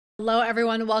Hello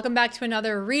everyone, welcome back to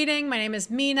another reading. My name is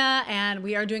Mina and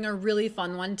we are doing a really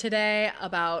fun one today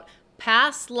about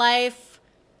past life,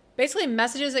 basically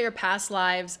messages that your past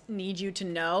lives need you to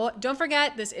know. Don't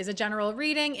forget, this is a general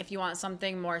reading. If you want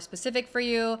something more specific for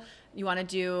you, you want to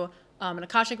do an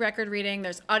Akashic Record reading,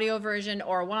 there's audio version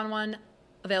or one-on-one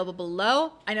available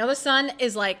below. I know the sun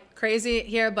is like crazy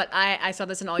here, but I saw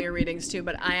this in all your readings too,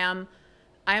 but I am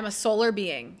a solar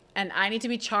being and I need to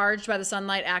be charged by the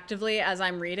sunlight actively as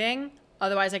I'm reading.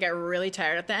 Otherwise I get really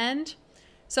tired at the end.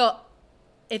 So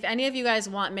if any of you guys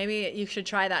want, maybe you should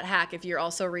try that hack if you're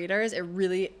also readers. It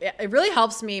really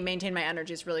helps me maintain my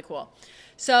energy. It's really cool.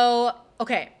 So,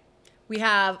 okay. We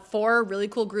have 4 really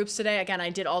cool groups today. Again, I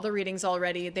did all the readings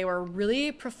already. They were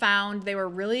really profound. They were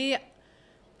really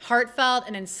heartfelt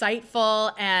and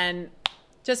insightful, and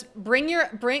just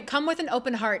come with an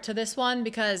open heart to this one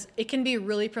because it can be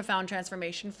really profound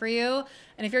transformation for you.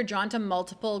 And if you're drawn to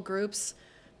multiple groups,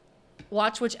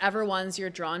 watch whichever ones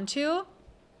you're drawn to.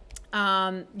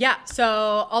 Yeah, so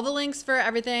all the links for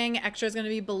everything extra is going to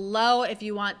be below. If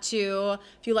you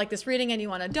like this reading and you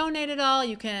want to donate it all,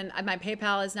 you can. My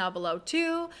PayPal is now below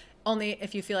too. Only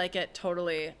if you feel like it,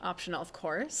 totally optional, of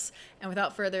course. And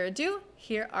without further ado,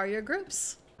 here are your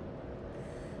groups.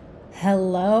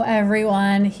 Hello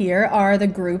everyone, here are the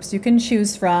groups you can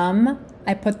choose from.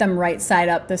 I put them right side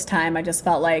up this time. I just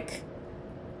felt like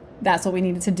that's what we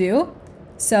needed to do.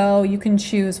 So you can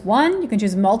choose one, you can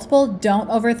choose multiple. Don't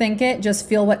overthink it. Just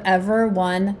feel whatever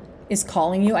one is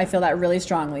calling you. I feel that really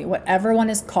strongly. Whatever one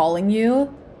is calling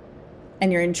you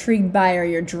and you're intrigued by or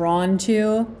you're drawn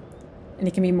to, and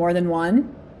it can be more than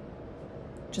one,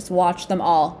 just watch them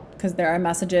all because there are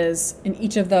messages in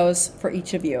each of those for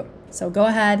each of you. So go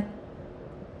ahead.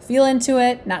 Feel into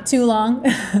it, not too long.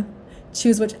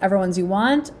 Choose whichever ones you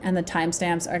want, and the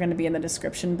timestamps are going to be in the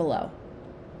description below.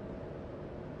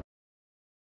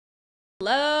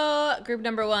 Hello, group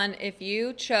number 1. If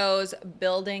you chose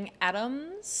building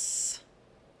atoms,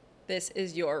 this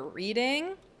is your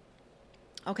reading.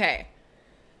 Okay.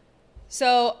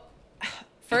 So,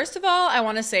 first of all, I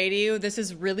want to say to you, this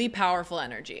is really powerful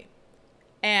energy.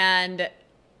 And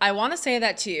I want to say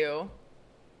that to you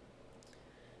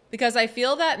because I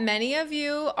feel that many of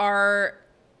you are,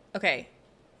 okay,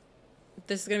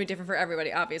 this is going to be different for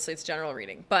everybody. Obviously, it's general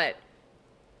reading. But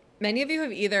many of you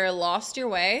have either lost your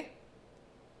way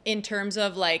in terms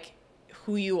of like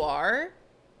who you are,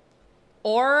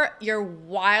 or you're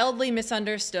wildly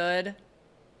misunderstood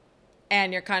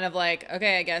and you're kind of like,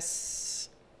 okay, I guess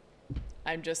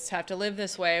I just have to live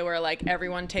this way where like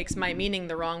everyone takes my meaning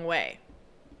the wrong way.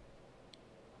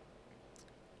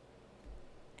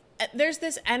 There's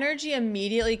this energy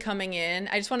immediately coming in.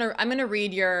 I'm going to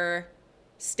read your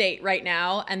state right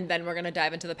now, and then we're going to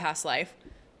dive into the past life.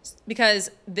 Because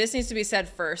this needs to be said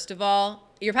first of all.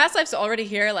 Your past life's already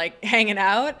here, like hanging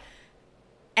out.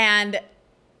 And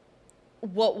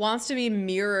what wants to be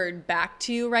mirrored back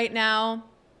to you right now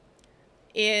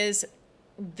is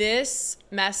this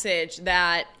message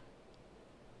that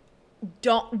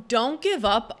don't give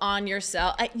up on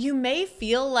yourself. You may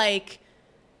feel like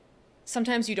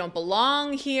sometimes you don't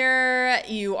belong here,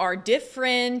 you are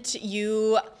different,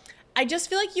 I just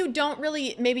feel like you don't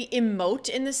really maybe emote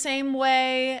in the same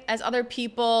way as other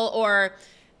people, or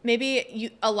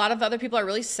maybe a lot of other people are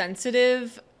really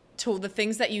sensitive to the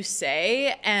things that you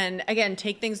say and again,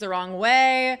 take things the wrong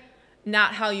way,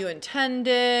 not how you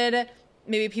intended.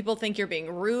 Maybe people think you're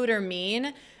being rude or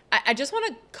mean. I just want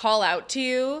to call out to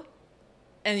you,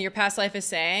 and your past life is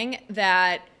saying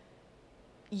that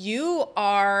you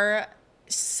are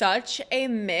such a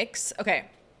mix. Okay,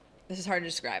 this is hard to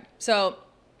describe. So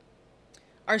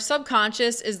our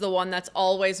subconscious is the one that's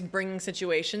always bringing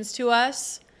situations to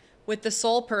us with the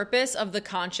sole purpose of the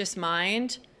conscious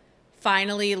mind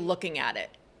finally looking at it.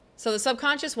 So the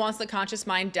subconscious wants the conscious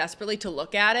mind desperately to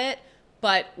look at it,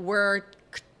 but we're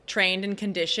trained and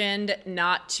conditioned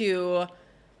not to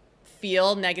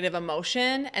feel negative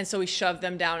emotion, and so we shove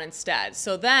them down instead.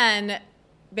 So then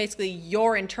basically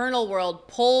your internal world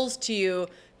pulls to you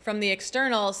from the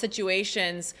external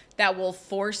situations that will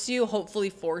hopefully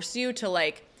force you to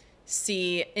like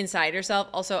see inside yourself.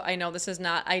 Also, I know this is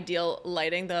not ideal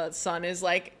lighting. The sun is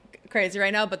like crazy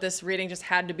right now, but this reading just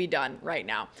had to be done right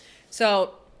now.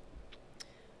 So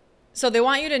they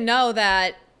want you to know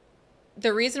that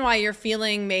the reason why you're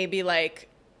feeling maybe like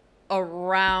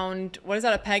around, what is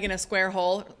that, a peg in a square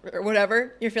hole or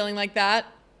whatever, you're feeling like that.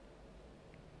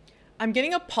 I'm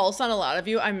getting a pulse on a lot of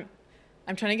you. I'm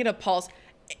trying to get a pulse.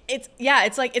 It's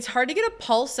like it's hard to get a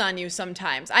pulse on you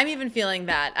sometimes. I'm even feeling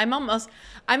that.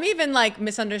 I'm even like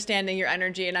misunderstanding your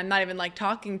energy, and I'm not even like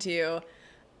talking to you.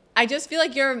 I just feel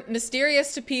like you're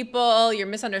mysterious to people. You're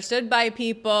misunderstood by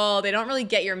people. They don't really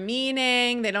get your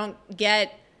meaning. They don't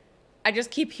get, I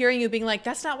just keep hearing you being like,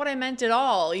 that's not what I meant at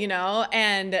all, you know?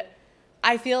 And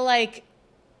I feel like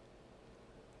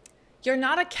you're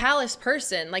not a callous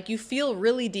person. Like, you feel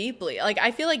really deeply. Like,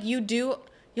 I feel like you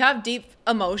have deep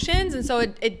emotions. And so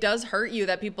it does hurt you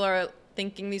that people are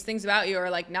thinking these things about you or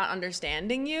like not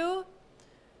understanding you.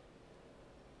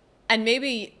 And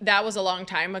maybe that was a long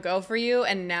time ago for you.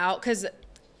 And now, because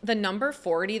the number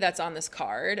 40 that's on this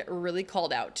card really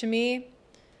called out to me.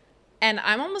 And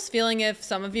I'm almost feeling if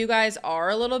some of you guys are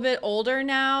a little bit older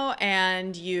now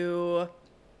and you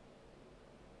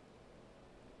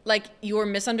were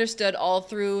misunderstood all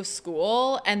through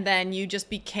school, and then you just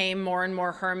became more and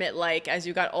more hermit-like as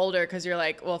you got older because you're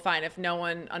like, well, fine, if no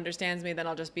one understands me, then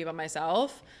I'll just be by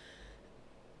myself.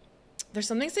 There's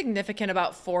something significant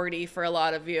about 40 for a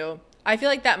lot of you. I feel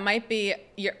like that might be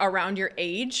around your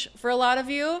age for a lot of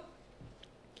you.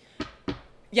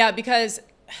 Yeah, because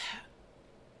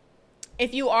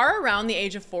if you are around the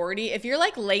age of 40, if you're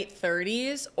like late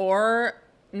 30s or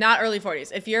not early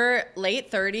 40s, if you're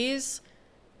late 30s,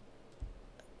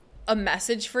 a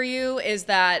message for you is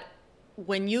that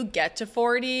when you get to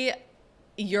 40,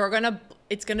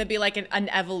 it's gonna be like an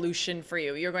evolution for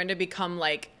you. You're going to become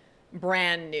like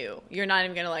brand new. You're not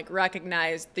even gonna like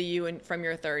recognize the you from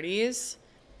your 30s.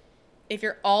 If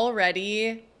you're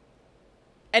already,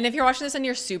 and if you're watching this and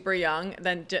you're super young,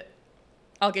 then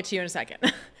I'll get to you in a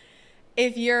second.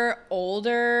 If you're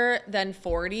older than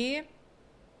 40,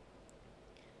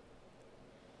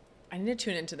 I need to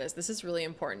tune into this. This is really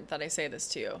important that I say this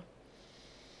to you.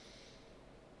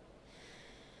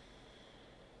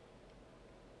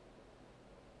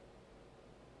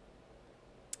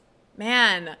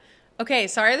 Man. Okay,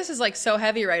 sorry this is like so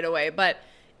heavy right away, but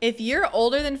if you're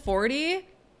older than 40,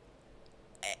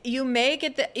 you may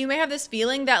have this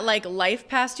feeling that like life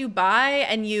passed you by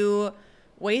and you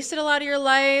wasted a lot of your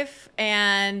life.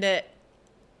 And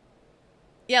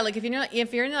yeah, like if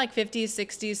you're in like 50s,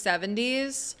 60s,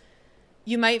 70s,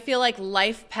 you might feel like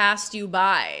life passed you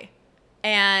by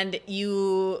and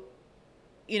you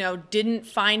didn't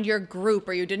find your group,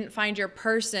 or you didn't find your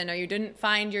person, or you didn't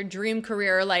find your dream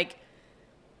career. Like,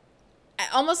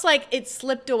 almost like it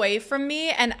slipped away from me.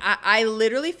 And I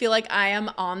literally feel like I am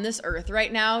on this earth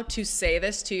right now to say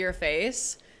this to your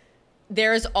face.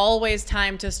 There's always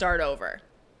time to start over.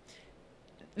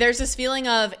 There's this feeling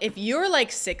of, if you're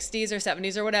like 60s or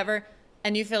 70s or whatever,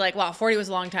 and you feel like, wow, 40 was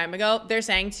a long time ago, they're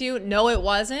saying to you, no, it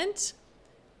wasn't.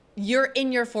 You're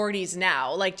in your 40s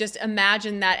now. Like, just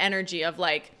imagine that energy of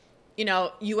like,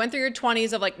 you went through your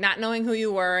 20s of like not knowing who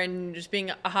you were and just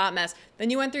being a hot mess. Then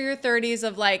you went through your 30s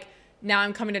of like, now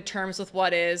I'm coming to terms with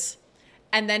what is.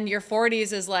 And then your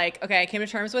 40s is like, okay, I came to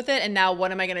terms with it, and now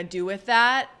what am I going to do with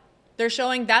that? They're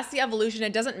showing that's the evolution.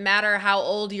 It doesn't matter how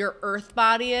old your earth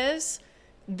body is.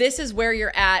 This is where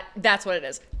you're at. That's what it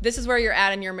is. This is where you're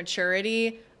at in your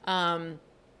maturity,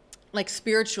 like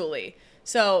spiritually.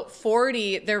 So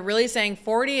 40, they're really saying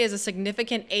 40 is a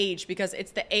significant age because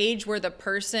it's the age where the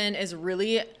person is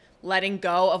really letting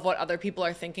go of what other people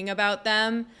are thinking about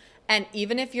them. And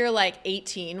even if you're like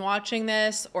 18 watching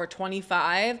this or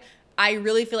 25, I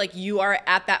really feel like you are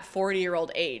at that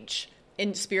 40-year-old age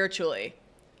in spiritually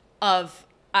of,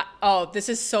 oh, this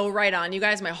is so right on. You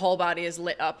guys, my whole body is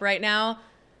lit up right now.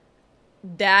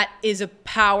 That is a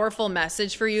powerful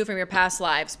message for you from your past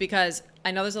lives, because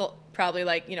I know there's probably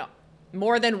like,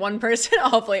 more than one person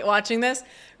hopefully watching this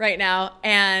right now.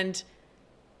 And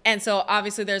so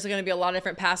obviously there's going to be a lot of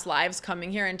different past lives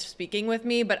coming here and speaking with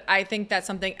me. But I think that's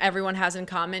something everyone has in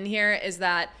common here, is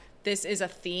that this is a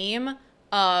theme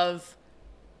of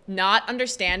not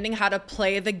understanding how to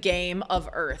play the game of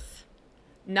Earth,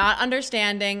 not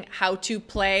understanding how to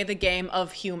play the game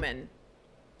of human,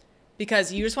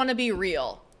 because you just want to be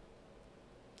real.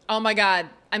 Oh my God,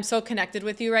 I'm so connected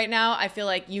with you right now. I feel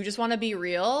like you just want to be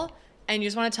real, and you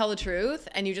just want to tell the truth,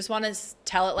 and you just want to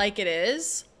tell it like it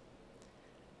is.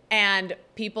 And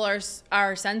people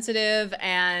are sensitive,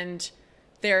 and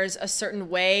there's a certain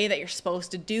way that you're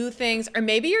supposed to do things. Or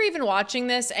maybe you're even watching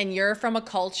this and you're from a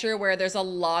culture where there's a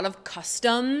lot of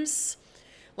customs.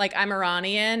 Like, I'm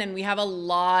Iranian, and we have a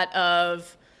lot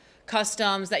of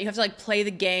customs that you have to like play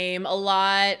the game a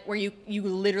lot, where you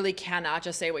literally cannot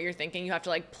just say what you're thinking. You have to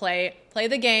like play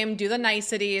the game, do the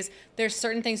niceties. There's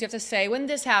certain things you have to say when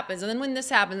this happens, and then when this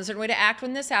happens, a certain way to act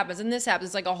when this happens, and this happens.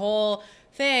 It's like a whole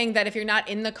thing that if you're not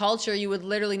in the culture, you would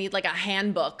literally need like a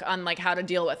handbook on like how to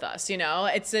deal with us,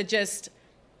 It's just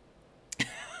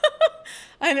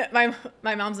I know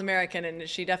my mom's American, and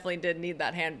she definitely did need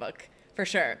that handbook for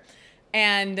sure.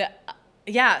 And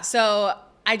yeah, so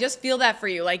I just feel that for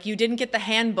you. Like you didn't get the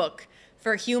handbook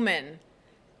for human,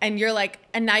 and you're like,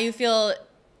 and now you feel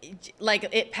like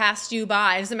it passed you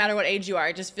by. It doesn't matter what age you are.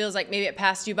 It just feels like maybe it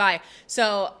passed you by.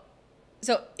 So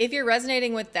if you're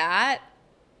resonating with that,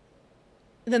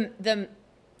 the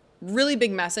really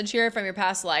big message here from your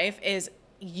past life is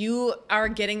you are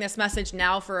getting this message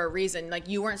now for a reason. Like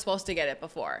you weren't supposed to get it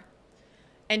before.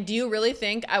 And do you really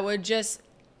think I would just,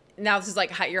 now this is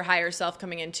like your higher self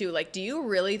coming in too. Like, do you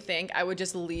really think I would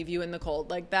just leave you in the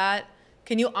cold like that?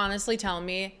 Can you honestly tell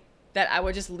me that I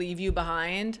would just leave you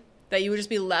behind? That you would just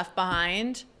be left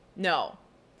behind? No.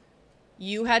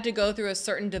 You had to go through a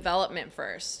certain development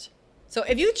first. So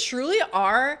if you truly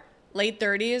are late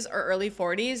 30s or early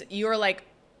 40s, you are like,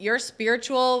 your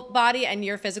spiritual body and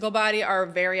your physical body are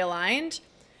very aligned.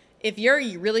 If you're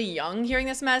really young hearing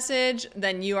this message,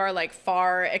 then you are like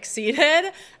far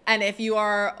exceeded. And if you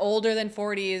are older than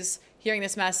 40s hearing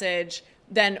this message,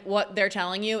 then what they're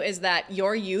telling you is that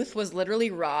your youth was literally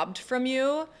robbed from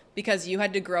you because you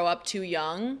had to grow up too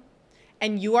young.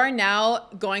 And you are now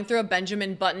going through a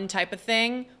Benjamin Button type of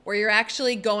thing where you're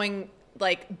actually going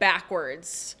like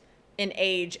backwards in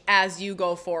age as you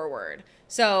go forward.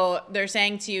 So they're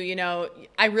saying to you, you know,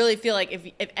 I really feel like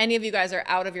if any of you guys are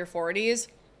out of your 40s,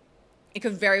 it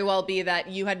could very well be that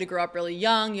you had to grow up really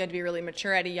young. You had to be really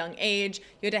mature at a young age.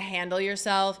 You had to handle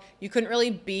yourself. You couldn't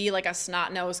really be like a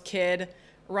snot-nosed kid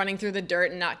running through the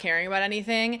dirt and not caring about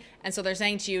anything. And so they're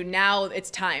saying to you, now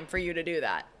it's time for you to do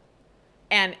that.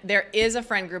 And there is a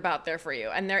friend group out there for you.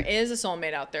 And there is a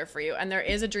soulmate out there for you. And there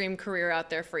is a dream career out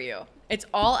there for you. It's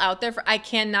all out there. I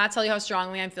cannot tell you how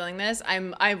strongly I'm feeling this.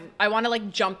 I want to like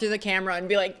jump through the camera and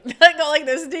be like, go like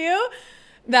this to you.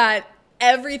 That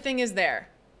everything is there.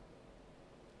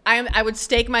 I would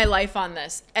stake my life on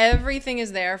this. Everything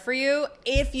is there for you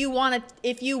if you want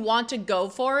to go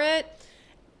for it.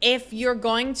 If you're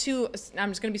going to, I'm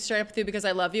just going to be straight up with you because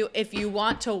I love you. If you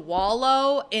want to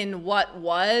wallow in what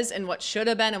was and what should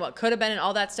have been and what could have been and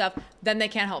all that stuff, then they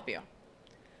can't help you.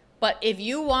 But if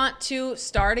you want to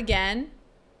start again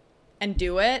and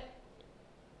do it,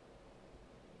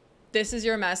 this is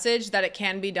your message that it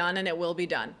can be done and it will be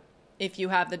done if you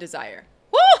have the desire.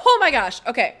 Woo! Oh my gosh.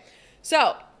 Okay.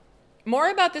 So more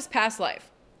about this past life.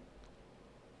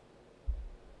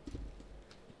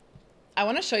 I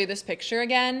want to show you this picture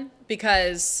again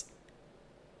because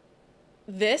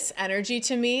this energy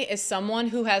to me is someone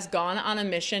who has gone on a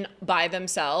mission by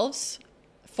themselves,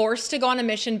 forced to go on a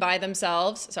mission by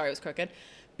themselves. Sorry, it was crooked.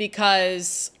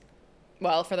 Because,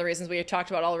 well, for the reasons we have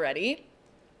talked about already.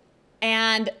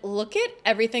 And look at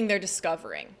everything they're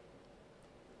discovering.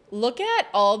 Look at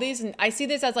all these, and I see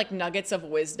this as like nuggets of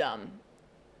wisdom.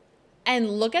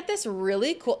 And look at this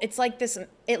really cool, it's like this,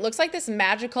 it looks like this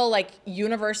magical, like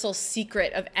universal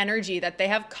secret of energy that they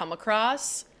have come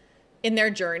across in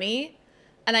their journey.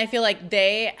 And I feel like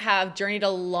they have journeyed a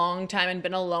long time and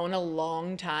been alone a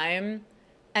long time.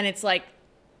 And it's like,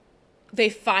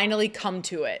 they finally come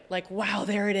to it. Like, wow,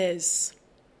 there it is.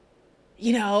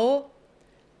 You know,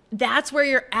 that's where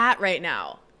you're at right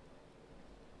now.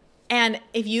 And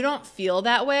if you don't feel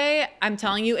that way, I'm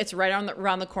telling you, it's right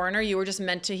around the corner. You were just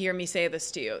meant to hear me say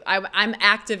this to you. I'm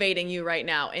activating you right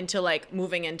now into like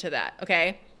moving into that,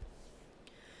 okay?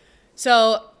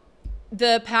 So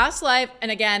the past life,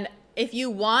 and again, if you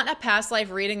want a past life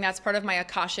reading, that's part of my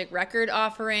Akashic Record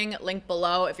offering, link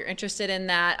below if you're interested in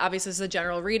that. Obviously, this is a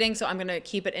general reading, so I'm going to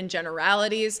keep it in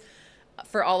generalities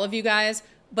for all of you guys.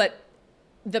 But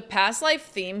the past life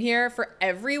theme here for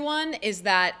everyone is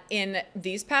that in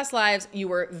these past lives, you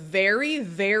were very,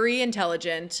 very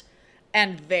intelligent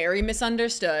and very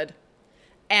misunderstood.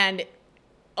 And,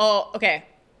 oh, okay.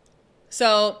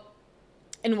 So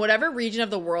in whatever region of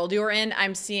the world you are in,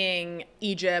 I'm seeing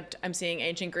Egypt, I'm seeing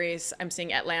ancient Greece, I'm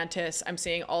seeing Atlantis, I'm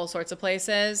seeing all sorts of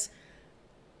places.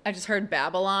 I just heard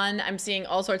Babylon. I'm seeing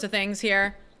all sorts of things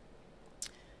here.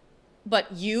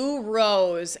 But you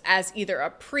rose as either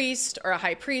a priest or a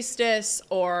high priestess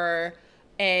or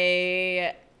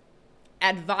a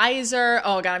advisor.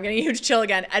 Oh God, I'm getting a huge chill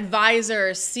again.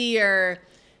 Advisor, seer.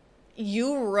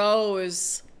 You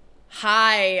rose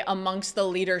high amongst the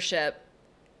leadership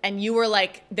and you were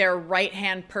like their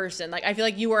right-hand person. Like I feel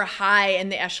like you were high in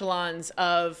the echelons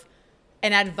of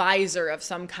an advisor of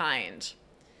some kind.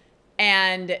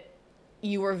 And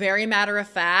you were very matter of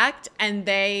fact and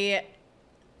they,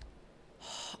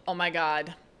 oh my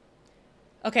God.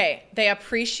 Okay, they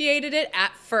appreciated it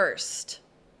at first.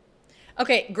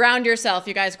 Okay, ground yourself,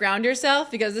 you guys. Ground yourself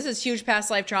because this is huge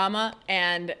past life trauma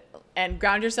and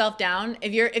ground yourself down.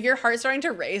 If your heart's starting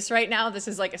to race right now, this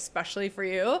is like especially for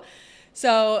you.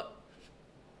 So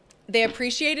they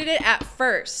appreciated it at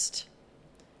first.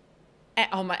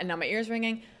 Oh my, now my ear's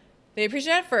ringing. They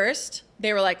appreciate it first.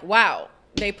 They were like, wow,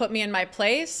 they put me in my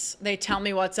place. They tell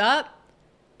me what's up,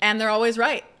 and they're always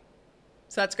right.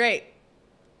 So that's great.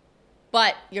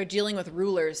 But you're dealing with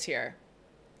rulers here.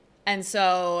 And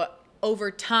so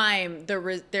over time,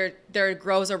 there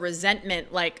grows a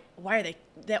resentment. Like, why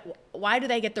do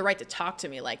they get the right to talk to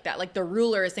me like that? Like, the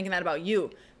ruler is thinking that about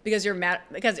you because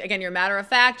because again, you're matter of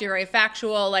fact, you're very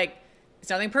factual. Like, it's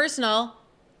nothing personal.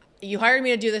 You hired me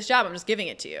to do this job. I'm just giving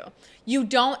it to you. You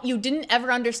didn't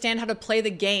ever understand how to play the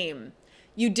game.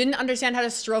 You didn't understand how to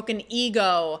stroke an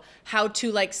ego, how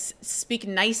to like speak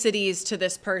niceties to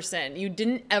this person. You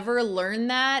didn't ever learn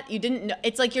that. You didn't know.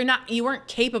 It's like you weren't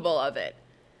capable of it.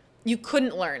 You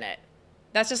couldn't learn it.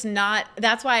 That's just not,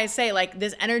 that's why I say like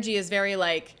this energy is very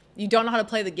like, you don't know how to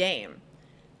play the game.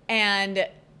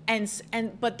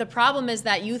 But the problem is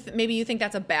that maybe you think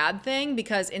that's a bad thing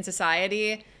because in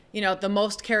society, the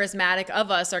most charismatic of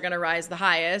us are going to rise the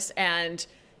highest. And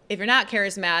if you're not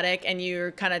charismatic and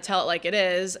you kind of tell it like it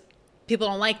is, people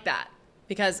don't like that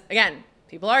because again,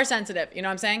 people are sensitive, you know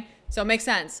what I'm saying? So it makes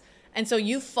sense. And so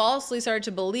you falsely started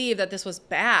to believe that this was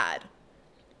bad.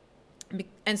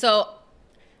 And so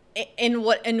in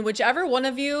whichever one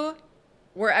of you,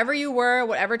 wherever you were,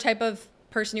 whatever type of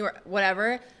person you were,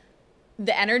 whatever,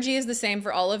 the energy is the same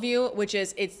for all of you, which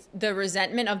is it's the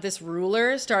resentment of this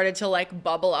ruler started to like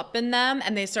bubble up in them,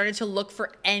 and they started to look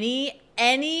for any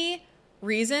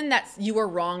reason that you were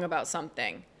wrong about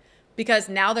something, because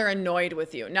now they're annoyed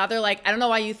with you. Now they're like, I don't know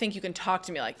why you think you can talk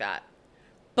to me like that,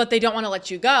 but they don't want to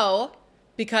let you go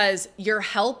because you're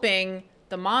helping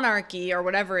the monarchy or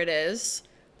whatever it is,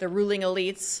 the ruling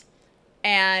elites,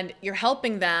 and you're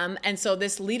helping them. And so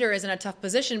this leader is in a tough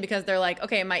position because they're like,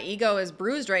 okay, my ego is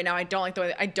bruised right now. I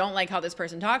don't like how this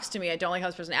person talks to me. I don't like how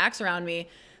this person acts around me,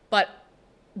 but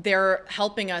they're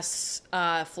helping us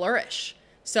flourish.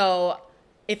 So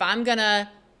if I'm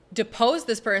gonna depose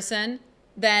this person,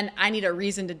 then I need a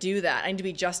reason to do that. I need to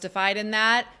be justified in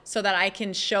that so that I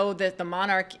can show that the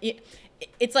monarch,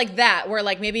 it's like that, where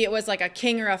like maybe it was like a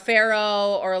king or a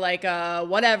pharaoh or like a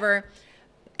whatever,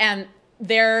 and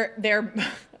they're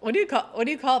what do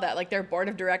you call that? Like their board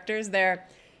of directors, their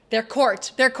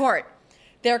court,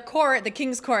 the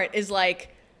king's court is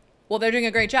like, well, they're doing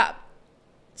a great job.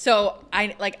 So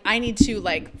I need to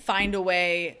like find a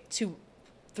way to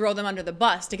throw them under the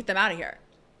bus to get them out of here.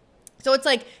 So it's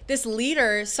like this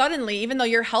leader suddenly, even though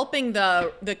you're helping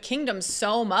the kingdom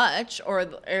so much, or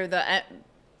the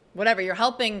whatever, you're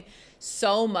helping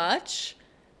so much,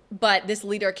 but this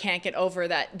leader can't get over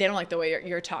that. They don't like the way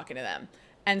you're talking to them.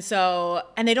 And so,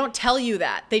 and they don't tell you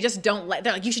that. They just don't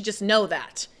they're like, you should just know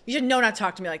that. You should know not to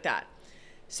talk to me like that.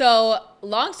 So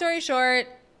long story short,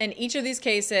 in each of these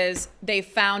cases, they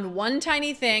found one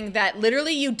tiny thing that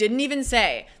literally you didn't even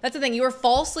say. That's the thing. You were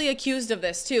falsely accused of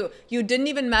this too. You didn't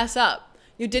even mess up.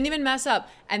 You didn't even mess up.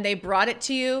 And they brought it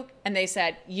to you and they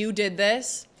said, you did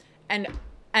this. And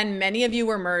many of you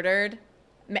were murdered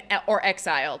or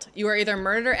exiled. You were either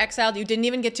murdered or exiled. You didn't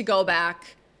even get to go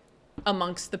back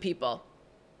amongst the people.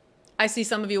 I see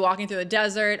some of you walking through the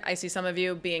desert. I see some of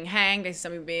you being hanged. I see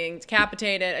some of you being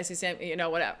decapitated. I see some,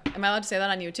 whatever. Am I allowed to say that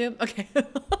on YouTube? Okay.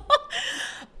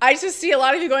 I just see a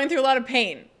lot of you going through a lot of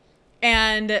pain.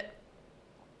 And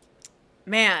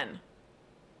man.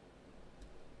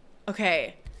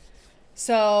 Okay.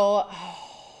 So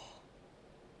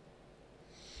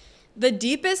the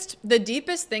deepest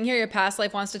thing here your past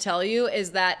life wants to tell you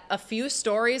is that a few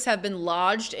stories have been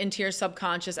lodged into your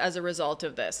subconscious as a result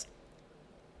of this.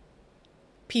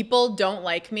 People don't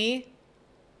like me.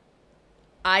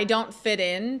 I don't fit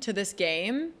into this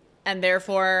game, and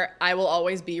therefore I will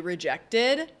always be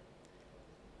rejected.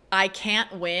 I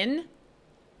can't win.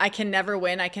 I can never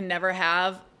win. I can never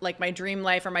have like my dream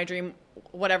life or my dream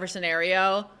whatever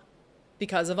scenario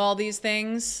because of all these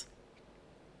things.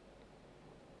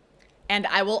 And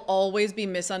I will always be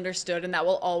misunderstood, and that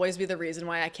will always be the reason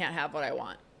why I can't have what I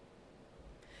want.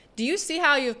 Do you see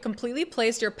how you've completely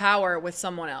placed your power with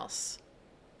someone else?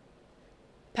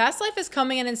 Past life is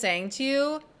coming in and saying to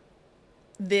you,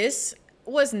 this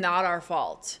was not our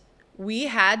fault. We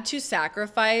had to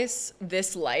sacrifice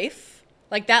this life,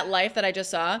 like that life that I just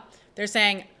saw. They're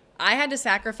saying, I had to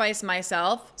sacrifice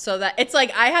myself so that it's like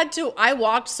I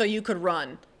walked so you could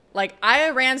run. Like I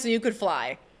ran so you could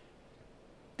fly.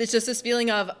 It's just this feeling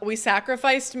of we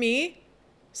sacrificed me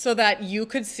so that you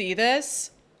could see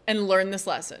this and learn this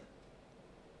lesson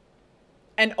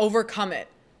and overcome it.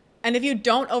 And if you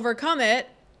don't overcome it,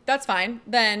 that's fine.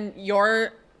 Then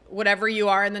you're whatever you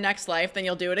are in the next life, then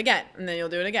you'll do it again. And then you'll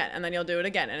do it again. And then you'll do it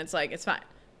again. And it's like, it's fine.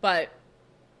 But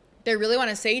they really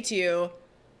want to say to you,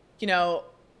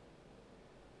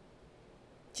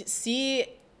 see,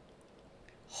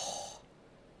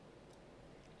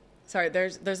 sorry,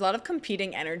 there's a lot of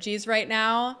competing energies right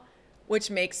now, which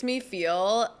makes me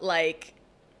feel like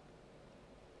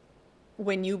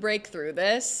when you break through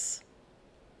this,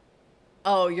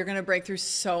 oh, you're going to break through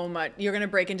so much. You're going to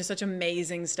break into such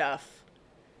amazing stuff.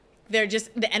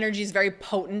 The energy is very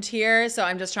potent here. So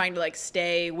I'm just trying to like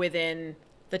stay within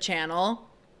the channel.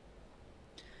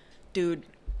 Dude,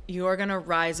 you are going to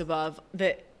rise above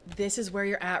this is where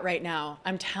you're at right now.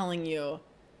 I'm telling you,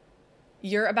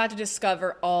 you're about to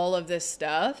discover all of this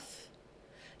stuff.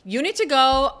 You need to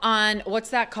go on, what's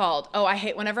that called? Oh, I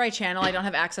hate whenever I channel, I don't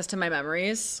have access to my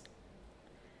memories.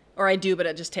 Or I do, but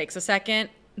it just takes a second.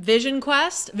 Vision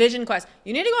Quest.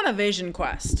 You need to go on a Vision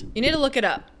Quest. You need to look it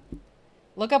up.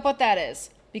 Look up what that is.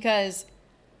 Because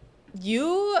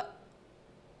you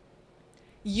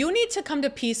need to come to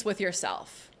peace with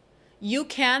yourself. You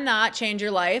cannot change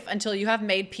your life until you have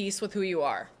made peace with who you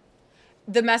are.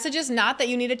 The message is not that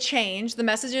you need to change. The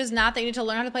message is not that you need to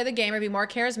learn how to play the game or be more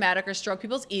charismatic or stroke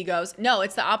people's egos. No,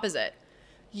 it's the opposite.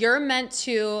 You're meant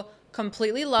to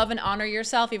completely love and honor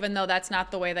yourself, even though that's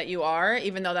not the way that you are,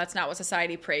 even though that's not what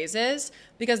society praises,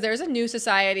 because there's a new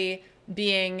society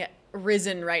being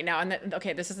risen right now. And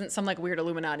okay, this isn't some like weird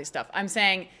Illuminati stuff. I'm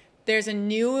saying there's a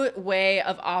new way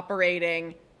of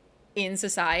operating in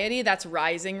society that's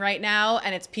rising right now,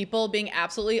 and it's people being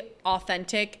absolutely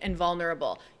authentic and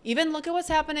vulnerable. Even look at what's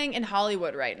happening in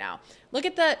Hollywood right now. Look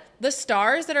at the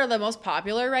stars that are the most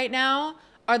popular right now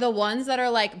are the ones that are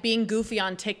like being goofy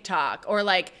on TikTok or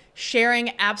like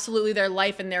sharing absolutely their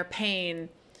life and their pain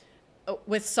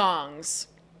with songs.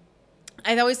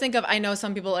 I always think of, I know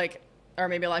some people like, or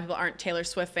maybe a lot of people aren't Taylor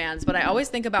Swift fans, but I always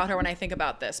think about her when I think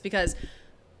about this, because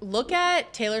look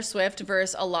at Taylor Swift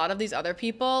versus a lot of these other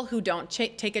people who don't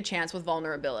take a chance with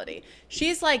vulnerability.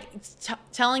 She's like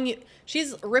telling you,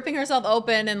 she's ripping herself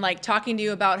open and like talking to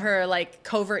you about her like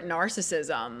covert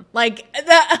narcissism. Like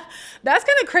that's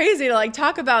kind of crazy to like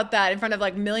talk about that in front of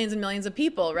like millions and millions of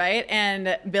people, right?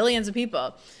 And billions of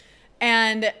people.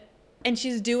 And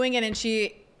she's doing it, and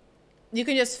you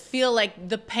can just feel like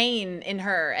the pain in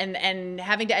her and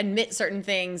having to admit certain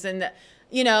things, and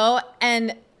you know,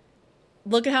 and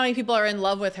look at how many people are in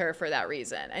love with her for that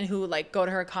reason, and who like go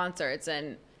to her concerts,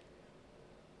 and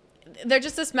they're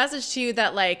just this message to you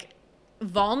that like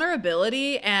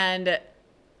vulnerability and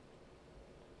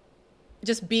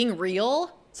just being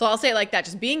real. So I'll say it like that,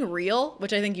 just being real,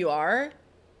 which I think you are,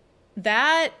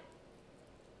 that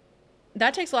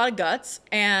takes a lot of guts,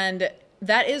 and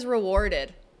that is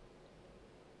rewarded.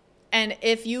 And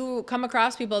if you come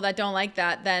across people that don't like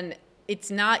that, then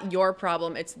it's not your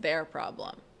problem, it's their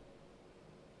problem.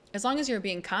 As long as you're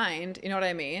being kind, you know what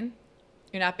I mean?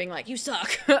 You're not being like, you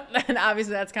suck. And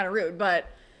obviously that's kind of rude.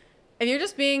 But if you're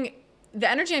just being,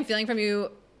 the energy I'm feeling from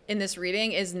you in this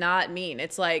reading is not mean.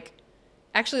 It's like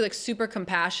actually like super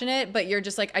compassionate, but you're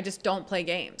just like, I just don't play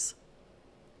games.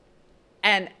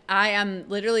 And I am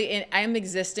literally I am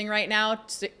existing right now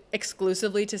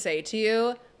exclusively to say to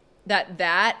you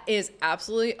that is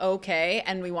absolutely okay.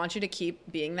 And we want you to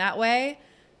keep being that way,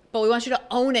 but we want you to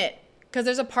own it. Because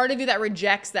there's a part of you that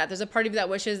rejects that. There's a part of you that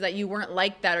wishes that you weren't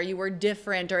like that, or you were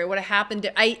different, or it would have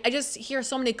happened. I just hear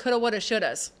so many coulda, woulda,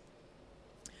 shouldas.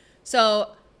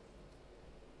 So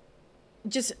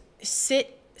just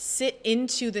sit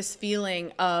into this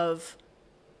feeling of,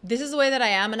 this is the way that I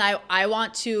am, and I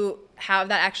want to have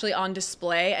that actually on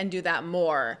display and do that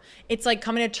more. It's like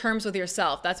coming to terms with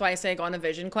yourself. That's why I say go on a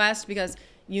vision quest, because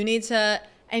you need to,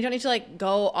 and you don't need to like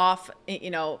go off,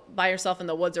 you know, by yourself in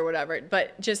the woods or whatever,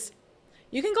 but just,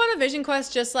 you can go on a vision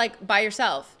quest just like by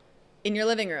yourself in your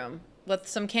living room with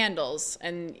some candles,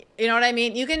 and you know what I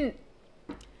mean? You can,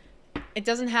 it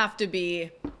doesn't have to be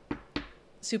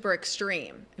super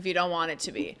extreme if you don't want it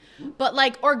to be, but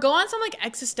like, or go on some like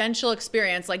existential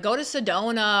experience, like go to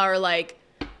Sedona, or like,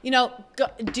 you know,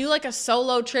 do like a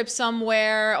solo trip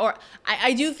somewhere. Or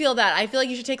I do feel that, I feel like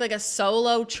you should take like a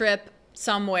solo trip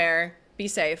somewhere, be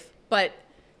safe, but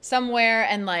somewhere,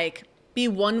 and like be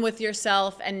one with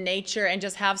yourself and nature, and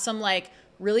just have some like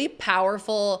really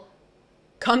powerful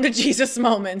come to Jesus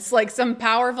moments, like some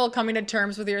powerful coming to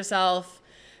terms with yourself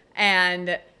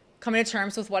and coming to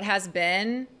terms with what has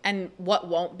been and what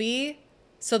won't be,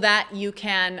 so that you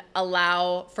can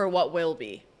allow for what will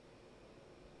be.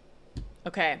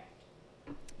 Okay.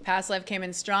 Past life came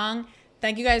in strong.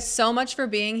 Thank you guys so much for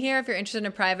being here. If you're interested in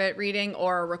a private reading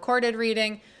or a recorded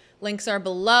reading, links are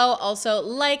below. Also,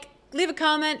 leave a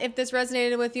comment if this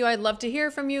resonated with you. I'd love to hear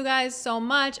from you guys so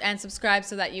much, and subscribe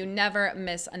so that you never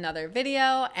miss another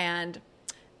video, and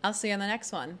I'll see you on the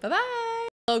next one. Bye-bye.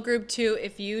 Hello, group 2.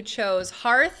 If you chose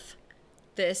Hearth,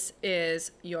 This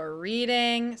is your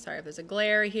reading. Sorry if there's a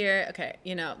glare here. Okay,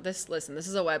 listen, this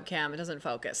is a webcam. It doesn't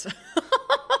focus.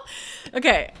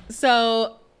 Okay,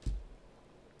 so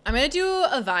I'm going to do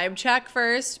a vibe check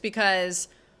first because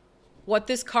what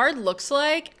this card looks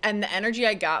like and the energy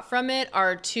I got from it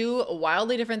are two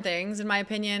wildly different things in my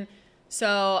opinion.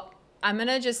 So I'm going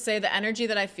to just say the energy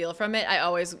that I feel from it, I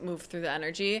always move through the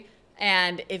energy.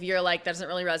 And if you're like, that doesn't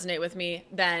really resonate with me,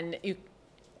 then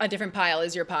a different pile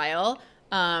is your pile.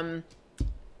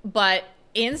 But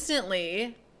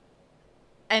instantly,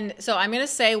 and so I'm going to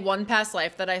say one past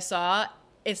life that I saw.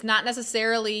 It's not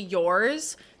necessarily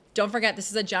yours. Don't forget, this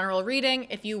is a general reading.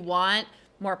 If you want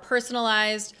more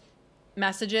personalized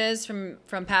messages from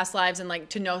past lives and like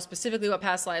to know specifically what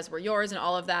past lives were yours and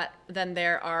all of that, then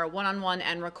there are one-on-one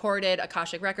and recorded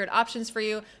Akashic Record options for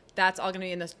you. That's all going to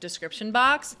be in the description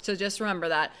box. So just remember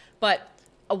that. But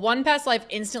a one past life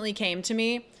instantly came to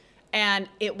me, and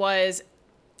it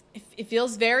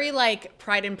feels very like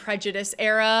Pride and Prejudice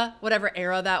era, whatever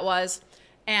era that was.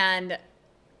 And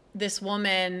this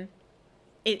woman,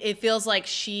 it feels like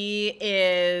she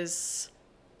is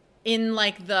in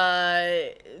like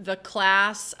the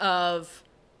class of,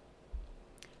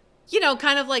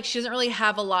 kind of like she doesn't really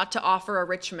have a lot to offer a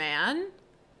rich man.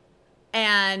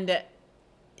 And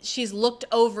she's looked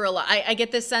over a lot. I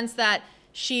get this sense that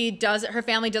her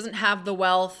family doesn't have the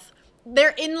wealth.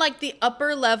 They're in like the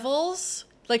upper levels.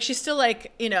 Like she's still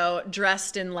like,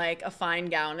 dressed in like a fine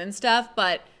gown and stuff,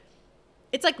 but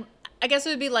it's like, I guess it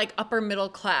would be like upper middle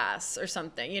class or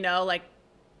something, like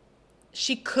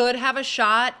she could have a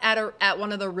shot at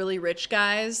one of the really rich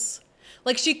guys.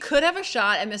 Like she could have a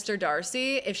shot at Mr.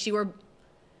 Darcy if she were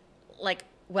like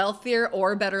wealthier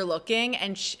or better looking.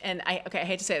 I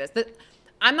hate to say this.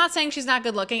 I'm not saying she's not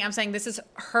good looking. I'm saying this is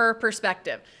her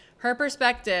perspective. Her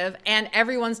perspective, and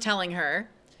everyone's telling her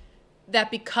that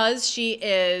because she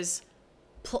is,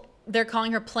 they're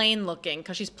calling her plain looking,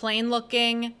 because she's plain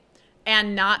looking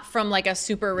and not from like a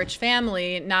super rich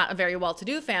family, not a very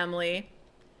well-to-do family,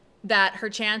 that her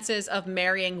chances of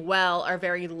marrying well are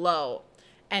very low.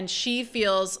 And she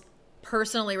feels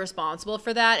personally responsible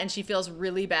for that, and she feels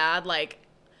really bad. Like,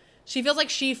 she feels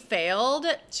like she failed.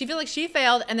 She feels like she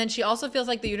failed, and then she also feels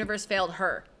like the universe failed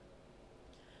her.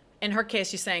 In her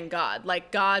case, she's saying God.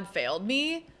 Like, God failed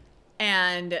me,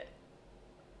 and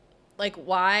like,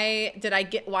 why did I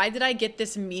get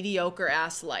this mediocre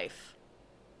ass life?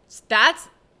 That's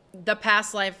the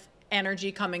past life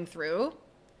energy coming through.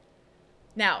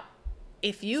 Now,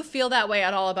 if you feel that way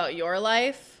at all about your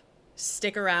life,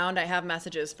 stick around. I have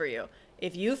messages for you.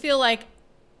 If you feel like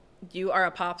you are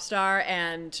a pop star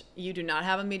and you do not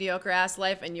have a mediocre ass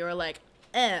life and you're like,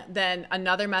 then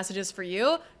another message is for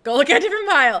you. Go look at a different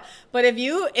pile. But if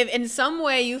in some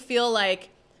way you feel like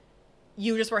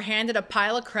you just were handed a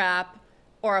pile of crap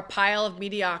or a pile of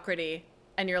mediocrity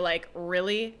and you're like,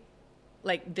 really?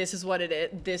 Like, this is what it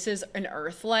is. This is an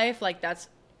earth life. Like, that's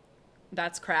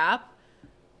crap.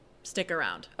 Stick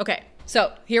around. Okay,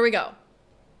 so here we go.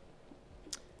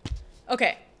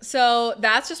 Okay, so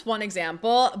that's just one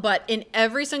example, but in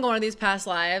every single one of these past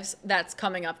lives that's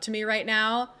coming up to me right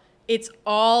now, it's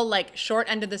all like short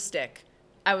end of the stick.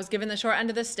 I was given the short end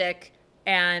of the stick,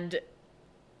 and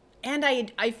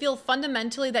I feel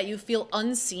fundamentally that you feel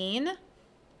unseen,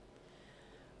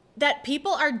 that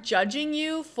people are judging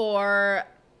you for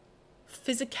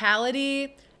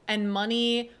physicality and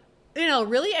money,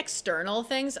 really external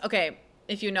things. Okay,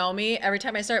 if you know me, every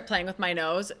time I start playing with my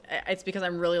nose, it's because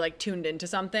I'm really like tuned into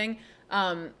something.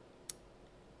 You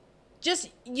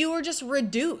were just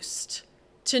reduced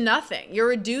to nothing. You're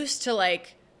reduced to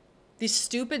like these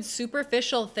stupid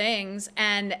superficial things,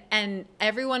 and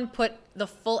everyone put the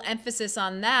full emphasis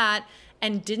on that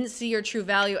and didn't see your true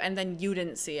value, and then you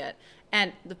didn't see it.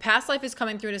 And the past life is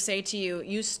coming through to say to you,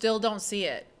 you still don't see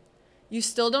it. You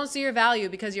still don't see your value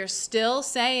because you're still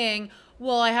saying,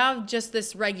 well, I have just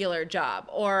this regular job,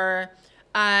 or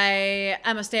I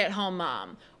am a stay-at-home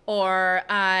mom, or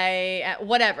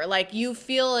whatever. Like, you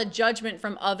feel a judgment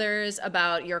from others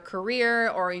about your career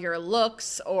or your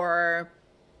looks or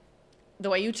the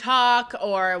way you talk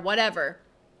or whatever.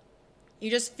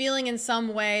 You're just feeling in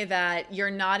some way that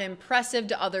you're not impressive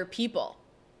to other people.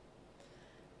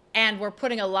 And we're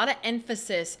putting a lot of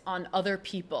emphasis on other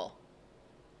people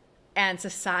and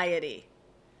society.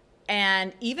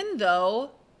 And even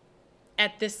though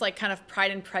at this like kind of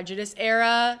Pride and Prejudice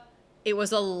era, it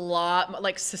was a lot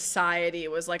like society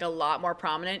was like a lot more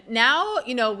prominent. Now,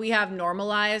 we have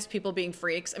normalized people being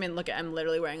freaks. I mean, look, I'm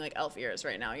literally wearing like elf ears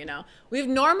right now, We've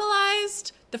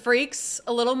normalized the freaks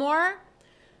a little more.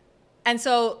 And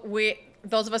so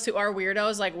those of us who are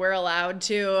weirdos, like we're allowed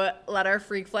to let our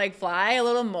freak flag fly a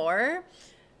little more.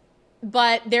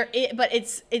 But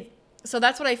so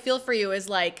that's what I feel for you is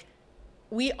like,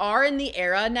 we are in the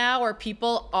era now where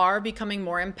people are becoming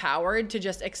more empowered to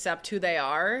just accept who they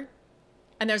are.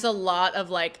 And there's a lot of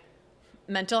like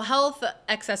mental health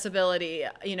accessibility,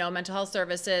 you know, mental health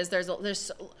services. There's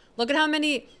look at how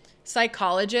many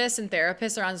psychologists and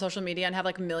therapists are on social media and have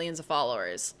like millions of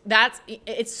followers.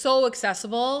 It's so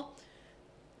accessible.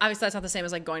 Obviously that's not the same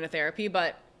as like going to therapy,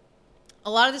 but a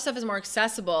lot of this stuff is more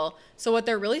accessible. So what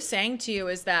they're really saying to you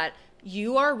is that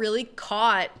you are really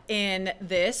caught in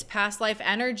this past life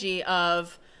energy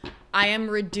of, I am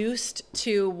reduced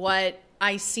to what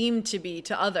I seem to be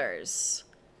to others.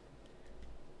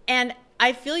 And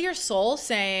I feel your soul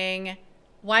saying,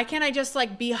 why can't I just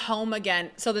like be home again?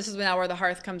 So this is now where the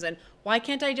hearth comes in. Why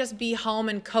can't I just be home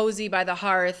and cozy by the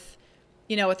hearth,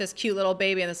 you know, with this cute little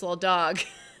baby and this little dog?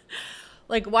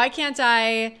 Like, why can't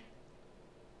I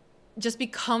just be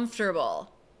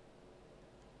comfortable?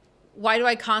 Why do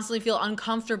I constantly feel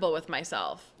uncomfortable with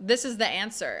myself? This is the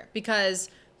answer, because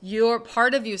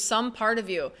some part of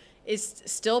you is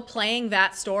still playing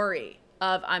that story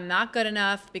of, I'm not good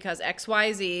enough because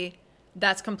XYZ.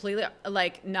 That's completely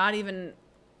like not even,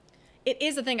 it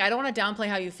is a thing. I don't want to downplay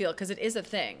how you feel, because it is a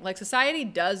thing. Like, society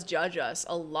does judge us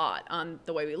a lot on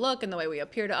the way we look and the way we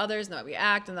appear to others and the way we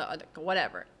act and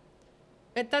whatever.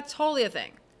 That's totally a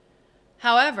thing.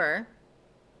 However,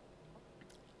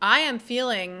 I am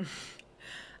feeling,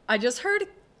 I just heard,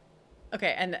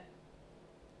 okay, and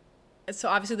so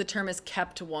obviously the term is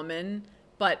kept woman,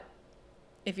 but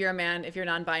if you're a man, if you're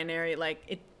non-binary,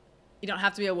 like you don't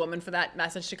have to be a woman for that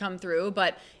message to come through.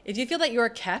 But if you feel that you're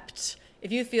kept,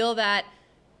 if you feel that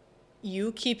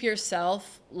you keep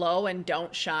yourself low and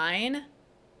don't shine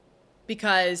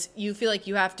because you feel like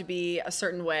you have to be a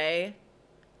certain way,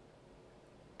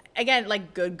 again,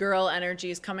 like good girl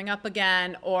energy is coming up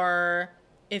again. Or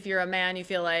if you're a man, you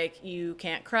feel like you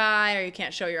can't cry or you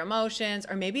can't show your emotions,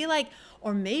 or maybe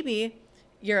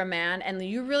you're a man and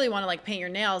you really want to like paint your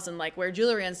nails and like wear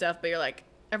jewelry and stuff, but you're like,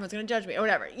 everyone's going to judge me or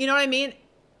whatever. You know what I mean?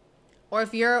 Or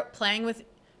if you're playing with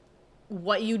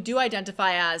what you do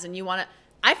identify as and you want to,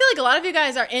 I feel like a lot of you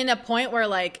guys are in a point where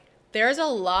like there's a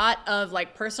lot of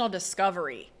like personal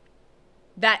discovery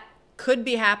that could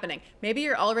be happening. Maybe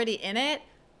you're already in it,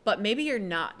 but maybe you're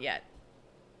not yet.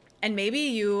 And maybe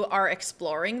you are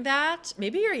exploring that.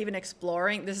 Maybe you're even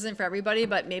exploring, this isn't for everybody,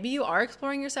 but maybe you are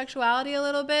exploring your sexuality a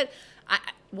little bit.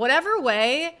 Whatever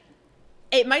way,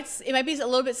 it might be a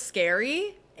little bit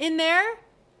scary in there.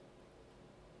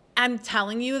 I'm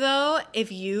telling you though,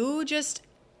 if you just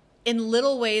in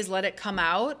little ways let it come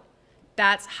out,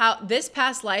 that's how this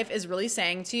past life is really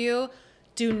saying to you,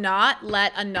 do not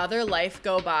let another life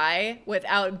go by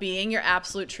without being your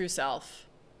absolute true self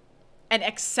and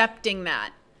accepting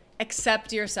that.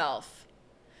 Accept yourself.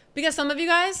 Because some of you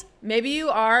guys, maybe you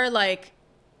are like,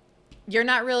 you're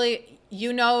not really,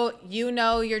 you know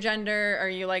your gender, or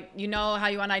you know how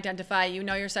you want to identify, you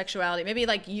know your sexuality. Maybe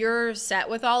like you're set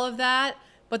with all of that,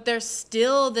 but there's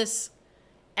still this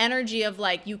energy of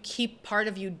like, you keep part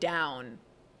of you down.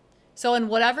 So in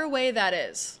whatever way that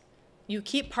is, you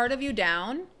keep part of you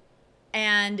down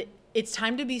and it's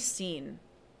time to be seen.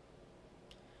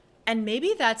 And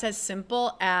maybe that's as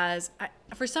simple as,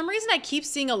 for some reason, I keep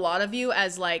seeing a lot of you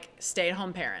as like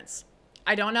stay-at-home parents.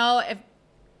 I don't know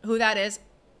who that is.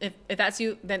 If that's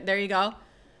you, then there you go.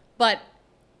 But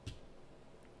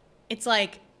it's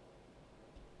like,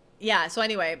 yeah. So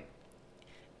anyway,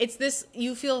 it's this,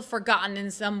 you feel forgotten in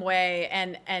some way,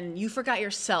 and you forgot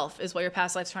yourself is what your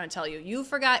past life's trying to tell you.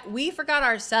 We forgot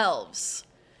ourselves.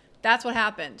 That's what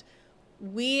happened.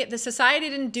 The society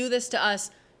didn't do this to us.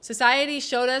 Society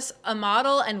showed us a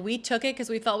model and we took it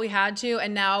because we felt we had to,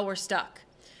 and now we're stuck.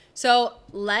 So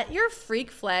let your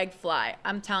freak flag fly.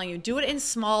 I'm telling you, do it in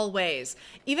small ways.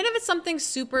 Even if it's something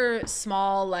super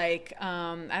small, like,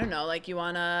 I don't know, like you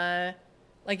want to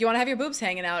have your boobs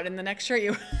hanging out in the next shirt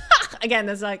you, again,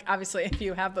 that's like, obviously if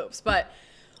you have boobs, but,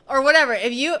 or whatever.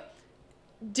 If you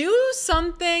do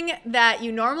something that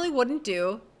you normally wouldn't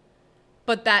do,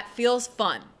 but that feels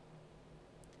fun,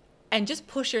 and just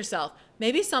push yourself.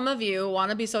 Maybe some of you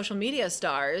want to be social media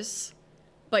stars,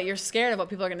 but you're scared of what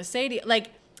people are going to say to you.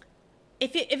 Like,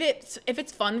 if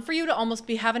it's fun for you to almost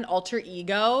have an alter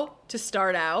ego to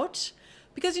start out,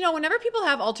 because you know, whenever people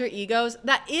have alter egos,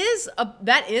 that is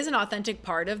an authentic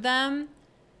part of them,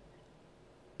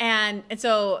 and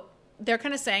so they're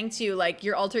kind of saying to you, like,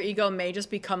 your alter ego may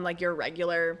just become like your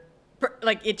regular,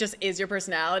 like it just is your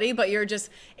personality, but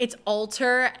it's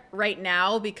alter right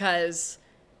now because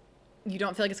you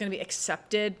don't feel like it's going to be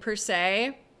accepted per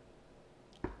se.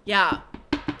 Yeah.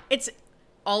 It's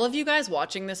all of you guys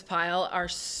watching this pile are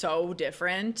so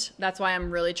different. That's why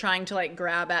I'm really trying to like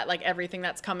grab at like everything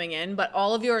that's coming in, but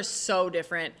all of you are so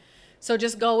different. So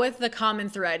just go with the common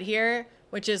thread here,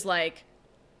 which is like,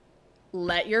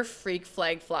 let your freak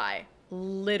flag fly.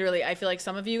 Literally, I feel like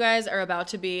some of you guys are about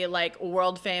to be like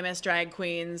world famous drag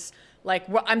queens. Like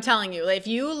I'm telling you, if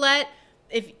you let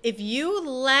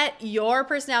your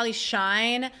personality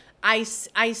shine, I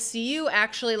see you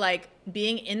actually like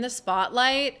being in the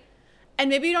spotlight. And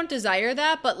maybe you don't desire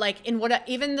that, but like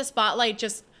even the spotlight,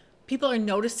 just people are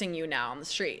noticing you now on the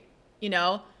street, you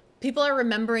know? People are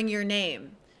remembering your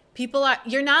name.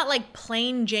 You're not like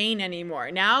plain Jane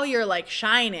anymore. Now you're like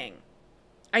shining.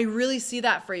 I really see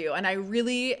that for you. And I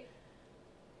really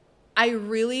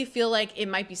feel like it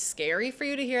might be scary for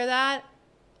you to hear that,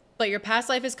 but your past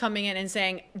life is coming in and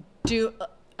saying,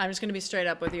 I'm just going to be straight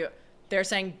up with you. They're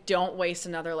saying, don't waste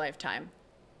another lifetime.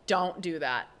 Don't do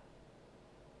that.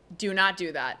 Do not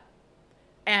do that.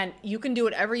 And you can do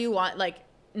whatever you want. Like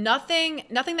nothing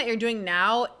that you're doing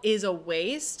now is a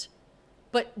waste,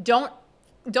 but don't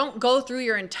go through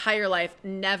your entire life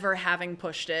never having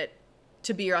pushed it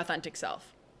to be your authentic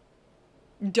self.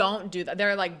 Don't do that.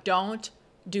 They're like, don't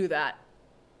do that.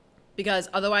 Because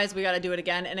otherwise we got to do it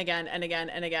again and again and again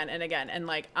and again and again. And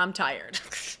like, I'm tired.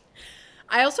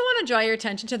 I also want to draw your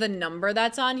attention to the number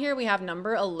that's on here. We have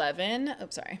number 11. Oh,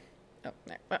 sorry. Oh,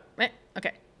 there.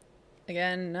 Okay.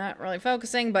 Again, not really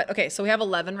focusing, but okay. So we have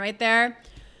 11 right there.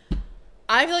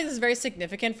 I feel like this is very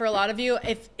significant for a lot of you.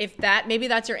 If that, maybe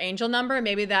that's your angel number,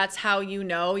 maybe that's how you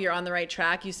know you're on the right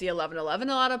track. You see 1111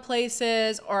 a lot of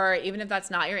places, or even if that's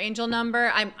not your angel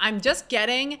number, I'm just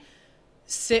getting,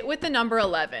 sit with the number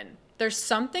 11. There's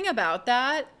something about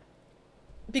that,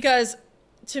 because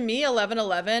to me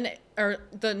 1111 or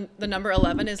the number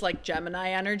 11 is like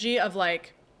Gemini energy of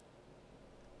like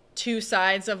two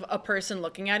sides of a person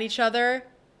looking at each other.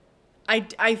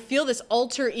 I feel this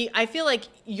I feel like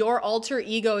your alter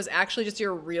ego is actually just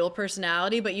your real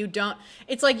personality, but you don't,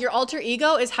 it's like your alter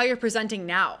ego is how you're presenting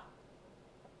now.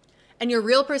 And your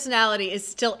real personality is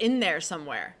still in there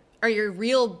somewhere, or your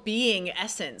real being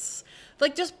essence.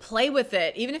 Like just play with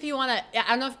it. Even if you want to, I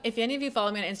don't know if any of you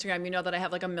follow me on Instagram, you know that I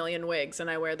have like a million wigs and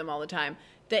I wear them all the time.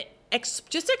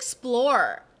 Just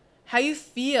explore how you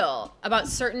feel about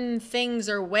certain things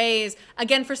or ways.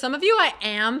 Again, for some of you, I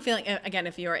am feeling, again,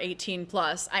 if you are 18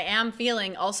 plus, I am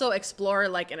feeling also explore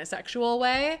like in a sexual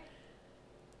way,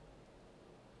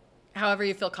 however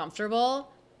you feel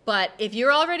comfortable. But if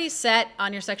you're already set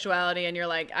on your sexuality and you're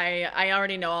like, I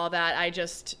already know all that, I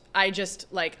just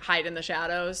like hide in the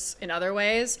shadows in other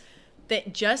ways,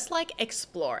 that just like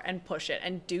explore and push it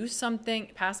and do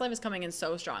something. Past life is coming in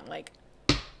so strong. Like,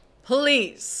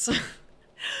 please.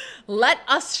 Let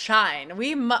us shine.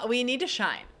 We need to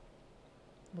shine.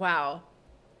 Wow.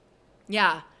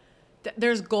 Yeah.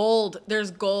 There's gold.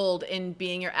 There's gold in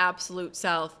being your absolute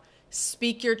self.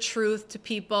 Speak your truth to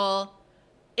people.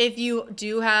 If you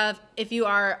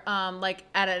are like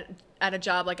at a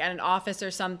job, like at an office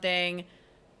or something,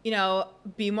 you know,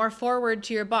 be more forward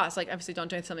to your boss. Like obviously don't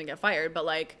do something to get fired, but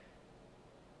like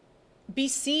be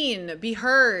seen, be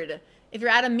heard. If you're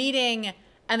at a meeting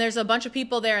and there's a bunch of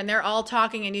people there and they're all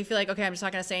talking and you feel like, okay, I'm just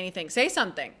not going to say anything. Say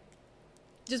something.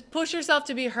 Just push yourself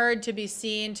to be heard, to be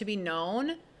seen, to be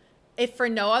known. If for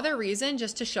no other reason,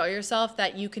 just to show yourself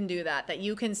that you can do that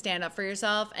you can stand up for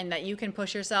yourself and that you can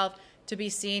push yourself to be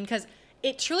seen. Because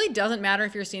it truly doesn't matter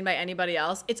if you're seen by anybody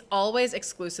else. It's always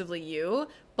exclusively you.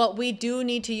 But we do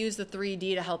need to use the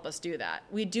 3D to help us do that.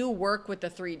 We do work with the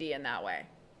 3D in that way.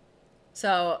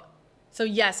 So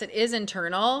yes, it is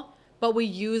internal, but we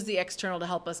use the external to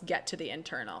help us get to the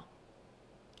internal.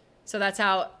 So that's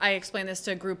how I explain this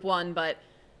to group 1, but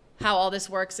how all this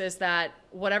works is that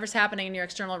whatever's happening in your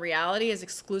external reality is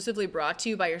exclusively brought to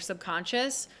you by your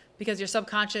subconscious, because your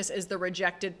subconscious is the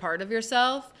rejected part of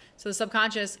yourself. So the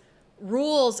subconscious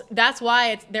rules. That's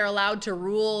why they're allowed to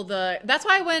rule that's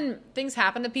why when things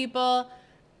happen to people,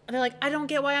 they're like, I don't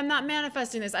get why I'm not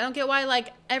manifesting this. I don't get why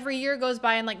like every year goes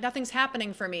by and like nothing's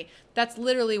happening for me. That's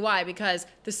literally why, because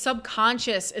the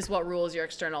subconscious is what rules your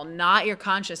external, not your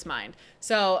conscious mind.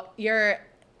 So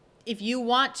if you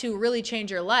want to really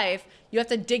change your life, you have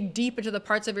to dig deep into the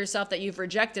parts of yourself that you've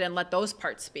rejected and let those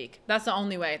parts speak. That's the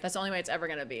only way. That's the only way it's ever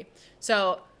going to be.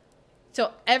 So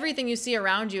everything you see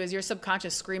around you is your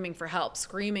subconscious screaming for help,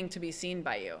 screaming to be seen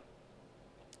by you.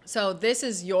 So this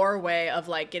is your way of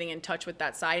like getting in touch with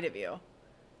that side of you,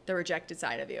 the rejected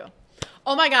side of you.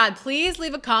 Oh my God, please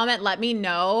leave a comment. Let me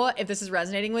know if this is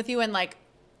resonating with you. And like,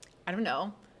 I don't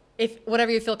know, if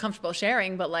whatever you feel comfortable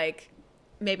sharing, but like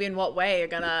maybe in what way you're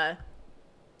gonna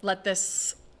let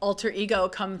this alter ego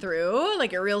come through,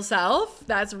 like your real self.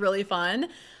 That's really fun.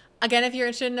 Again, if you're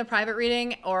interested in a private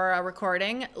reading or a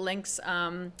recording, links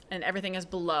and everything is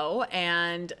below.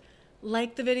 And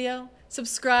like the video,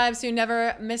 subscribe so you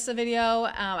never miss a video.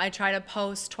 I try to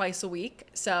post twice a week,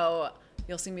 so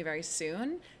you'll see me very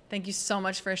soon. Thank you so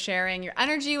much for sharing your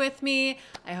energy with me.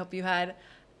 I hope you had,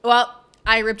 well,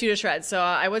 I ripped you to shreds, so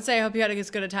I would say I hope you had as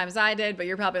good a time as I did, but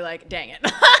you're probably like, dang it.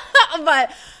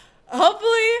 But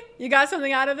hopefully you got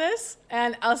something out of this,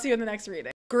 and I'll see you in the next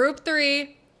reading. Group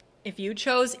 3, if you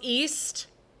chose East,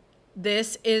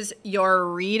 this is your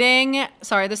reading.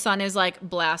 Sorry, the sun is like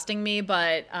blasting me,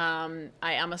 but I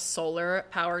am a solar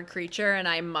powered creature and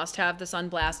I must have the sun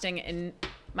blasting in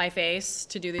my face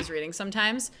to do these readings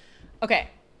sometimes. Okay.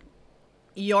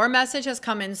 Your message has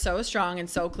come in so strong and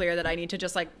so clear that I need to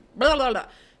just like, blah, blah, blah.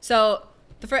 So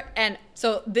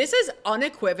this is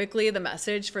unequivocally the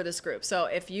message for this group. So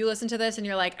if you listen to this and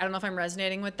you're like, I don't know if I'm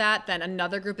resonating with that, then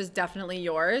another group is definitely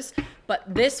yours. But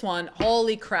this one,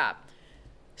 holy crap.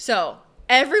 So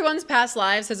everyone's past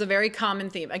lives has a very common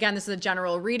theme. Again, this is a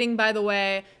general reading, by the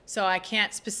way, so I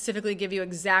can't specifically give you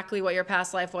exactly what your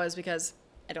past life was because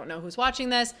I don't know who's watching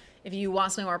this. If you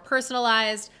want something more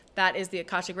personalized, that is the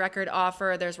Akashic Record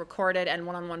offer. There's recorded and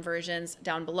one-on-one versions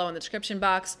down below in the description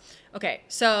box. Okay,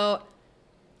 so,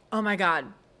 oh my God.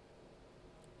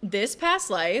 This past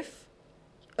life,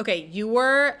 okay, you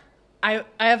were, I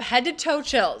have head to toe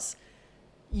chills.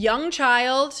 Young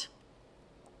child.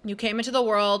 You came into the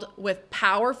world with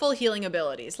powerful healing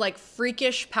abilities, like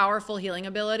freakish, powerful healing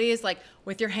abilities, like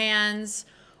with your hands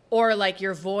or like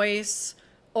your voice,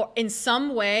 or in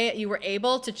some way you were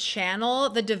able to channel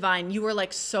the divine. You were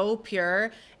like so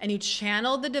pure and you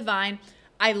channeled the divine.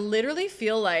 I literally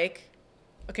feel like,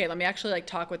 okay, let me actually like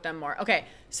talk with them more. Okay,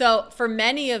 so for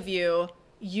many of you,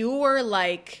 you were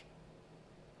like,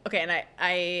 okay,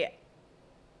 and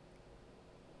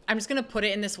I'm just gonna put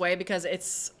it in this way because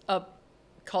it's a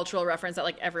cultural reference that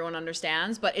like everyone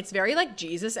understands, but it's very like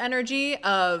Jesus energy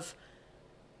of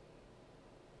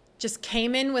just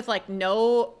came in with like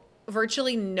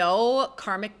virtually no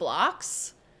karmic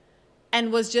blocks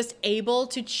and was just able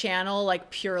to channel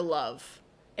like pure love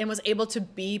and was able to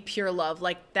be pure love,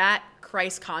 like that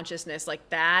Christ consciousness, like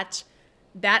that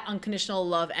unconditional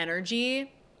love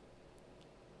energy.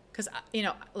 Because, you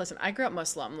know, listen, I grew up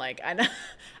Muslim, like I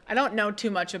don't know too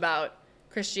much about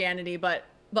Christianity, but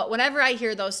whenever I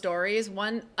hear those stories,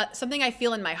 something I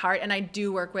feel in my heart, and I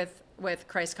do work with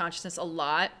Christ consciousness a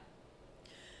lot.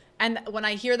 And when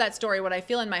I hear that story, what I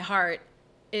feel in my heart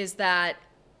is that,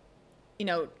 you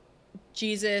know,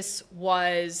 Jesus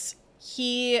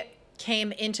he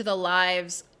came into the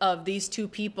lives of these two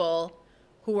people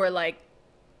who were like,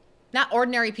 not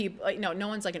ordinary people. Like, no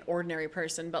one's like an ordinary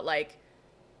person, but like,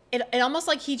 it almost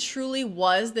like he truly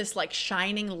was this like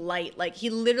shining light. Like he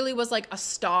literally was like a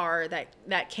star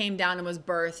that came down and was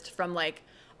birthed from like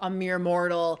a mere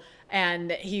mortal.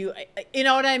 And he, you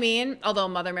know what I mean? Although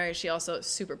Mother Mary, she also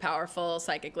super powerful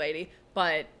psychic lady.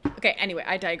 But okay, anyway,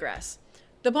 I digress.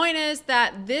 The point is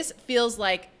that this feels,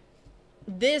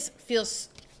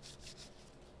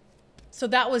 so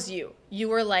that was you. You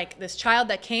were like this child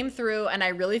that came through, and I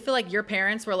really feel like your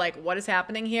parents were like, what is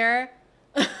happening here?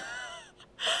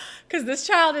 Because this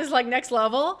child is like next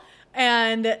level,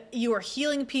 and you were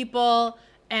healing people,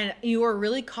 and you were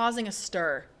really causing a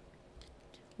stir.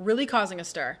 Really causing a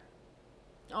stir.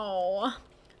 Oh,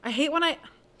 I hate when I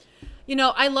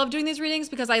love doing these readings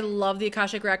because I love the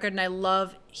Akashic Record and I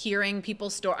love hearing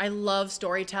people's story. I love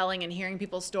storytelling and hearing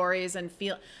people's stories and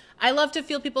I love to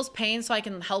feel people's pain so I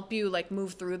can help you like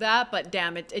move through that. But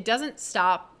damn, it doesn't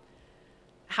stop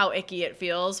how icky it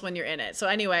feels when you're in it. So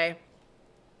anyway,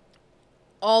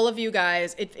 all of you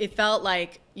guys, it felt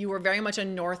like you were very much a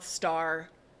North Star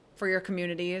for your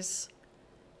communities.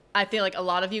 I feel like a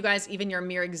lot of you guys, even your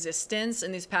mere existence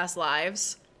in these past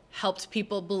lives, helped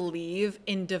people believe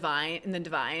in the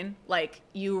divine. Like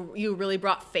you really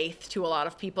brought faith to a lot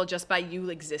of people just by you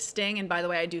existing. And by the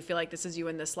way, I do feel like this is you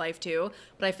in this life too,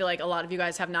 but I feel like a lot of you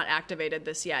guys have not activated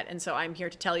this yet. And so I'm here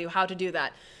to tell you how to do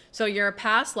that. So your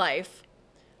past life,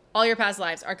 all your past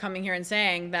lives are coming here and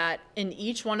saying that in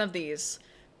each one of these,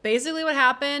 basically what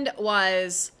happened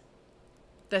was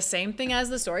the same thing as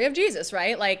the story of Jesus,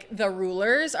 right? Like the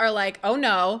rulers are like, oh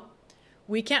no,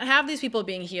 we can't have these people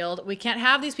being healed. We can't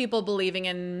have these people believing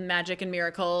in magic and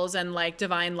miracles and like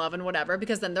divine love and whatever,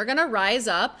 because then they're going to rise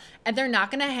up and they're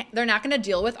not going to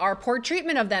deal with our poor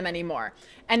treatment of them anymore.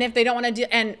 And if they don't want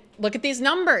to and look at these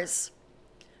numbers.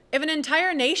 If an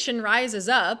entire nation rises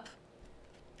up,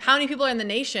 how many people are in the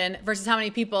nation versus how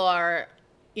many people are,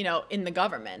 in the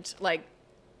government? Like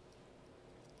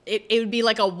it would be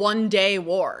like a 1-day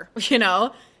war, you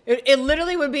know? It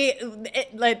literally would be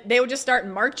like they would just start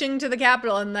marching to the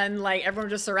Capitol, and then like everyone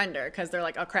would just surrender because they're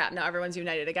like, oh crap, now everyone's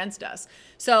united against us.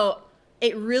 So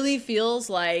it really feels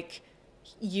like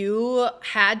you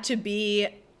had to be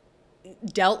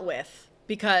dealt with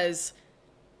because,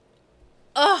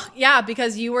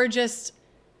 because you were just,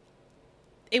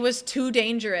 it was too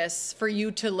dangerous for you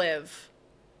to live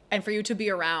and for you to be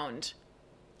around.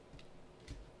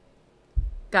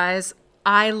 Guys,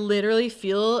 I literally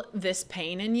feel this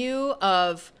pain in you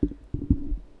of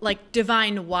like,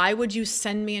 divine, why would you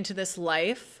send me into this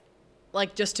life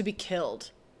like just to be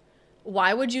killed?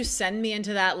 Why would you send me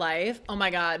into that life? Oh my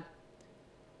God.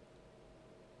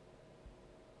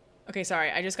 Okay,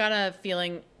 sorry. I just got a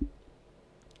feeling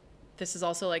this is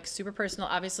also like super personal.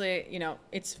 Obviously, you know,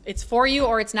 it's for you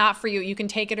or it's not for you. You can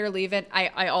take it or leave it.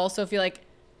 I also feel like,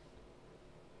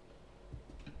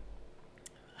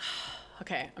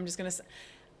 okay, I'm just going to say,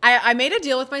 I made a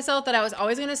deal with myself that I was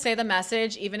always going to say the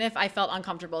message, even if I felt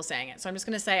uncomfortable saying it. So I'm just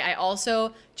going to say, I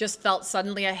also just felt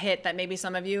suddenly a hit that maybe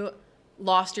some of you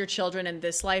lost your children in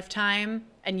this lifetime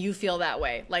and you feel that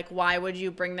way. Like, why would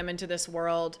you bring them into this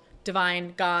world?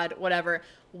 Divine, God, whatever.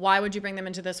 Why would you bring them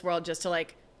into this world just to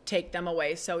like take them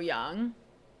away so young?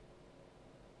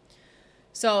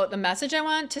 So the message I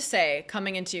want to say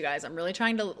coming into you guys, I'm really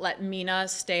trying to let Mina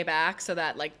stay back so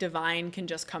that like divine can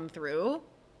just come through.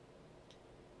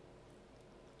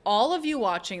 All of you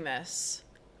watching this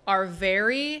are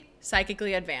very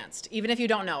psychically advanced, even if you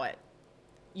don't know it.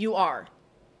 You are.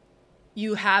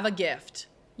 You have a gift.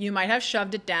 You might have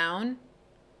shoved it down,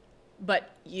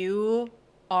 but you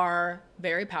are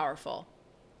very powerful.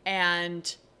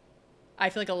 And I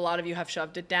feel like a lot of you have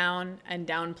shoved it down and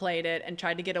downplayed it and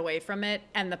tried to get away from it.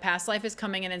 And the past life is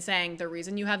coming in and saying the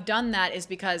reason you have done that is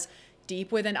because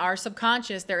deep within our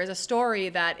subconscious, there is a story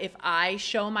that if I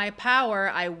show my power,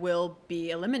 I will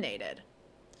be eliminated.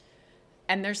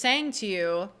 And they're saying to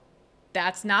you,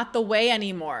 that's not the way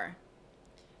anymore.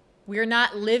 We're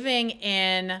not living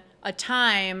in a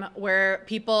time where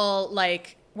people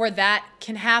like, where that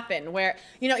can happen, where,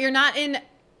 you know, you're not in,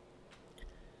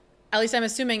 at least I'm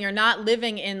assuming you're not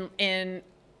living in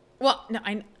well, no,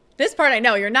 this part I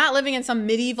know, you're not living in some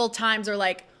medieval times or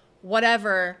like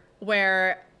whatever,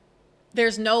 where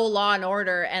there's no law and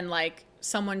order and like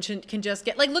someone can just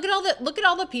get like, look at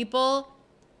all the people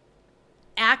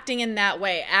acting in that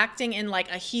way, acting in like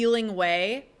a healing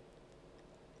way,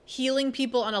 healing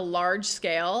people on a large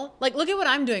scale. Like, look at what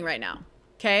I'm doing right now.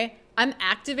 Okay. I'm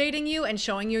activating you and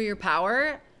showing you your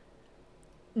power.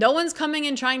 No one's coming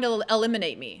and trying to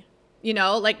eliminate me. You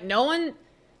know, like no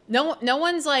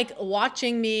one's like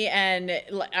watching me and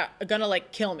gonna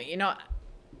like kill me. You know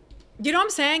what I'm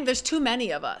saying? There's too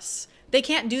many of us. They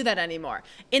can't do that anymore.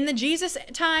 In the Jesus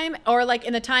time, or like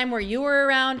in the time where you were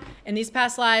around in these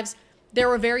past lives, there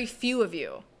were very few of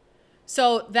you.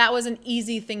 So that was an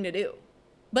easy thing to do.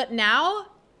 But now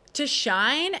to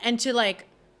shine and to like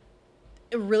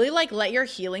really like let your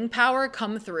healing power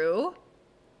come through,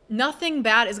 nothing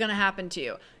bad is going to happen to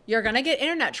you. You're going to get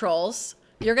internet trolls.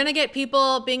 You're going to get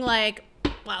people being like,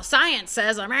 well, science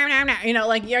says, you know,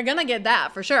 like you're going to get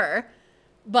that for sure.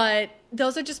 But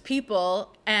those are just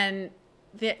people and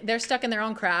they're stuck in their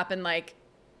own crap. And like,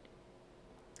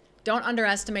 don't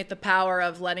underestimate the power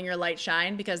of letting your light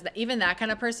shine, because even that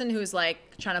kind of person who's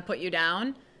like trying to put you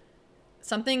down,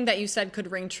 something that you said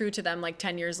could ring true to them like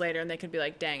 10 years later. And they could be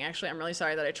like, dang, actually, I'm really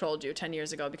sorry that I trolled you 10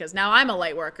 years ago because now I'm a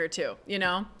light worker too, you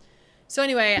know? So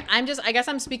anyway, I guess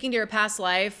I'm speaking to your past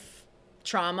life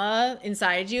trauma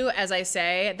inside you. As I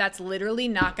say, that's literally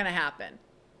not going to happen.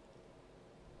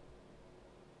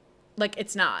 Like,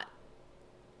 it's not.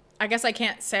 I guess I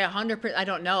can't say 100%. I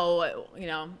don't know, you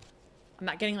know, I'm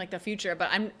not getting like the future, but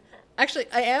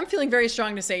I am feeling very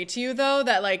strong to say to you though,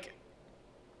 that like,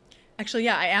 actually,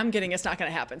 yeah, I am getting it's not going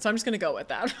to happen. So I'm just going to go with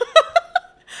that.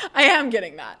 I am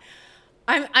getting that.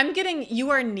 I'm getting you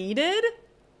are needed.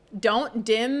 Don't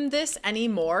dim this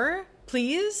anymore,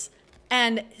 please.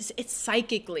 And it's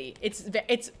psychically, it's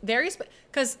very,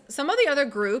 because some of the other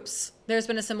groups, there's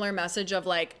been a similar message of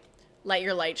like, let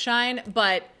your light shine.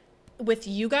 But with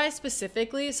you guys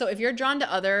specifically, so if you're drawn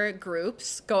to other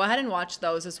groups, go ahead and watch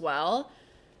those as well.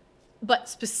 But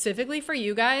specifically for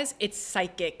you guys, it's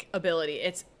psychic ability.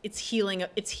 It's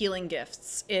healing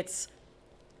gifts.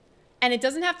 And it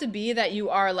doesn't have to be that you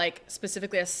are like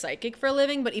specifically a psychic for a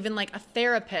living, but even like a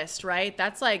therapist, right?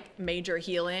 That's like major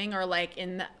healing, or like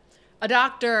in a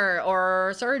doctor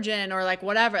or surgeon or like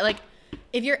whatever. Like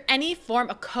if you're any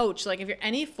form, a coach, like if you're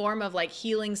any form of like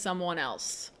healing someone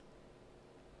else,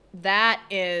 that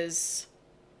is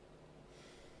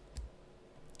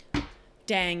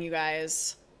Dang, you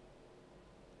guys.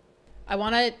 I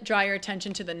want to draw your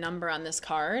attention to the number on this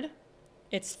card.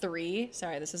 It's 3.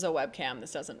 Sorry, this is a webcam.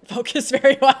 This doesn't focus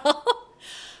very well.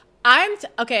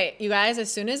 Okay, you guys,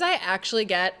 as soon as I actually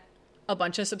get a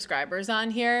bunch of subscribers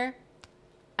on here,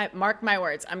 mark my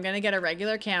words, I'm going to get a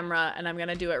regular camera and I'm going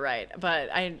to do it right. But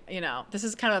this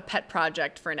is kind of a pet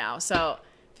project for now. So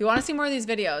if you want to see more of these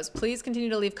videos, please continue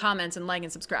to leave comments and like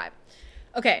and subscribe.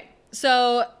 Okay,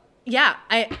 so yeah,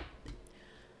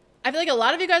 I feel like a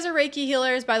lot of you guys are Reiki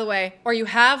healers, by the way, or you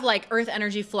have like earth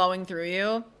energy flowing through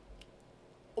you,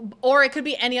 or it could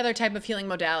be any other type of healing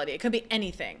modality. It could be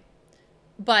anything,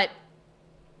 but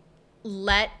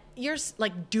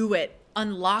do it,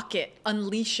 unlock it,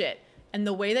 unleash it. And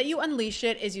the way that you unleash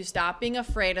it is you stop being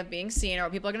afraid of being seen or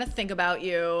what people are going to think about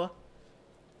you.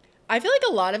 I feel like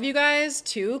a lot of you guys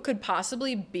too could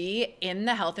possibly be in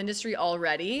the health industry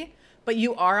already, but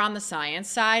you are on the science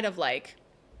side of like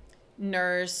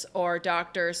nurse or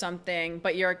doctor or something,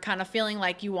 but you're kind of feeling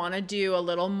like you want to do a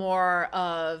little more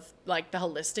of like the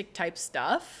holistic type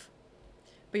stuff,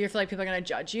 but you feel like people are going to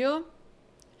judge you.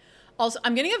 Also,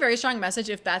 I'm getting a very strong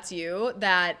message, if that's you,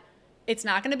 that it's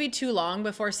not going to be too long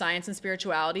before science and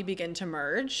spirituality begin to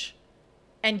merge,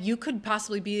 and you could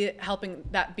possibly be helping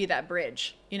that be that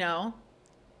bridge. You know,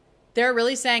 they're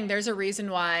really saying there's a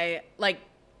reason why, like,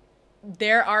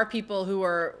 there are people who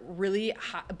are really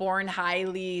born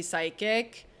highly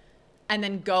psychic and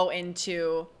then go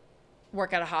into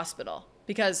work at a hospital,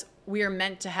 because we are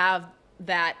meant to have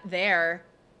that there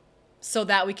so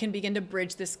that we can begin to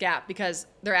bridge this gap, because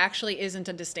there actually isn't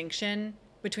a distinction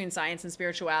between science and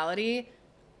spirituality.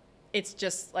 It's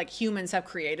just like humans have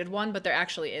created one, but there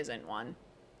actually isn't one.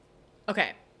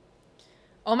 Okay.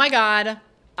 Oh my God.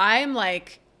 I'm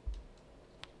like,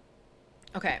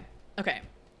 okay.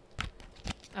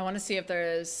 I want to see if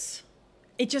there's,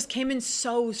 it just came in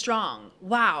so strong.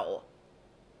 Wow.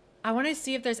 I want to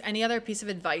see if there's any other piece of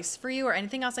advice for you or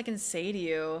anything else I can say to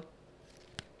you.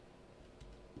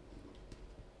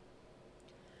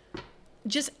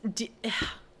 Just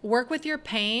work with your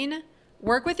pain.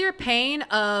 Work with your pain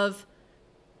of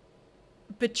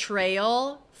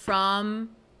betrayal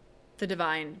from the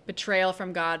divine, betrayal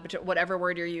from God, whatever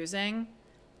word you're using.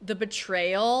 The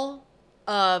betrayal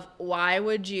of, why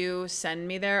would you send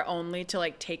me there only to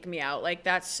like take me out like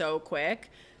that so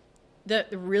quick?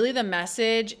 Really the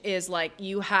message is like,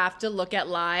 you have to look at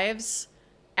lives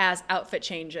as outfit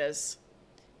changes.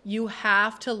 You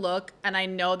have to look, and I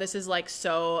know this is like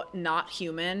so not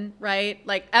human, right?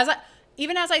 Like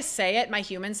even as I say it, my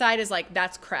human side is like,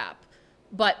 that's crap.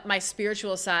 But my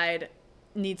spiritual side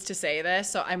needs to say this.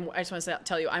 So I just want to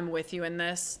tell you, I'm with you in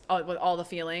this, with all the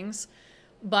feelings.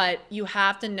 But you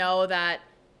have to know that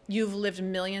you've lived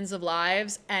millions of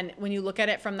lives. And when you look at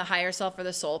it from the higher self or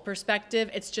the soul perspective,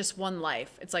 it's just one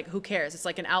life. It's like, who cares? It's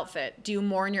like an outfit. Do you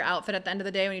mourn your outfit at the end of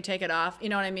the day when you take it off? You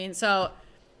know what I mean? So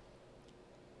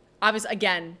obviously,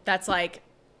 again, that's like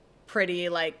pretty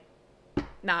like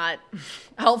not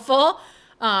helpful.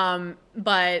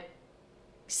 But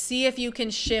see if you can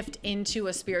shift into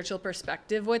a spiritual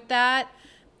perspective with that.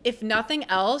 If nothing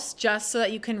else, just so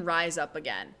that you can rise up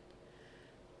again.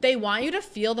 They want you to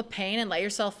feel the pain and let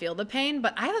yourself feel the pain,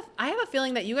 but I have a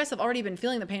feeling that you guys have already been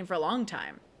feeling the pain for a long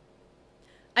time.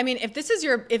 I mean, if this is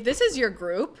your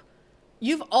group,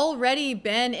 you've already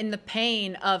been in the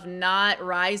pain of not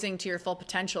rising to your full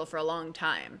potential for a long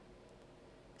time.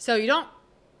 So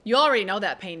you already know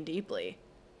that pain deeply.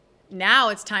 Now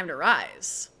it's time to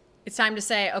rise. It's time to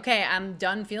say, okay, I'm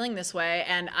done feeling this way,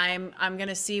 and I'm going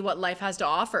to see what life has to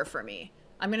offer for me.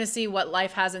 I'm going to see what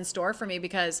life has in store for me,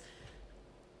 because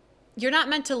you're not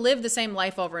meant to live the same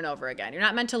life over and over again. You're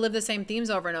not meant to live the same themes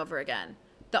over and over again.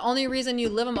 The only reason you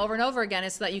live them over and over again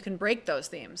is so that you can break those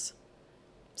themes.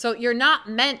 So you're not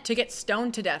meant to get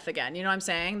stoned to death again. You know what I'm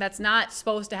saying? That's not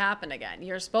supposed to happen again.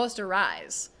 You're supposed to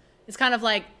rise. It's kind of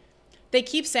like they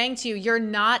keep saying to you, you're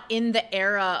not in the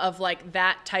era of like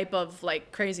that type of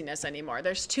like craziness anymore.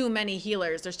 There's too many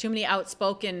healers. There's too many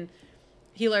outspoken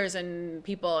healers and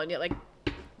people. And you're like,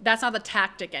 that's not the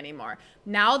tactic anymore.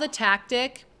 Now the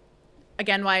tactic,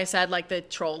 again, why I said like the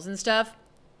trolls and stuff.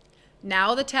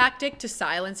 Now the tactic to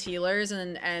silence healers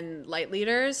and light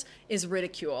leaders is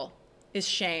ridicule, is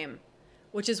shame,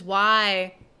 which is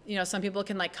why, you know, some people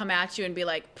can like come at you and be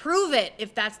like, prove it.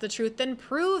 If that's the truth, then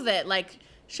prove it. Like,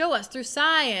 show us through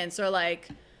science. Or like,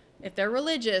 if they're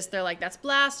religious, they're like, that's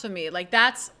blasphemy. Like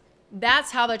that's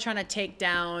how they're trying to take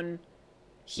down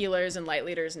healers and light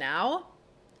leaders now.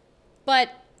 But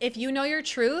if you know your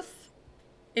truth,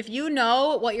 if you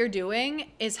know what you're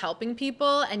doing is helping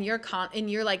people, and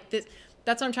you're like this,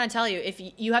 that's what I'm trying to tell you. If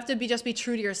you have to just be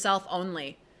true to yourself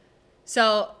only.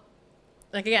 So,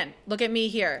 like, again, look at me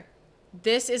here.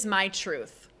 This is my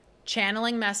truth.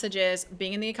 Channeling messages,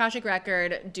 being in the Akashic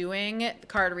Record, doing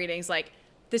card readings, like,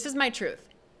 this is my truth.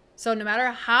 So no matter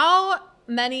how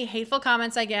many hateful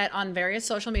comments I get on various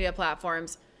social media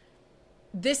platforms,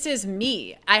 this is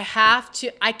me.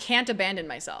 I can't abandon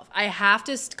myself. I have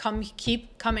to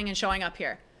keep coming and showing up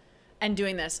here and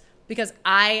doing this because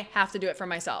I have to do it for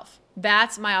myself.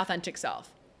 That's my authentic self.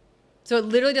 So it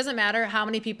literally doesn't matter how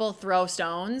many people throw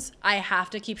stones. I have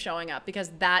to keep showing up because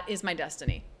that is my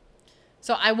destiny.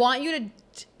 So I want you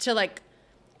to like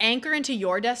anchor into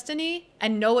your destiny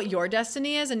and know what your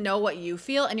destiny is and know what you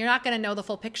feel. And you're not going to know the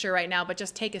full picture right now, but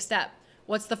just take a step.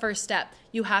 What's the first step?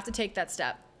 You have to take that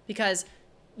step because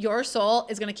your soul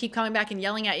is going to keep coming back and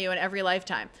yelling at you in every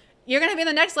lifetime. You're going to be in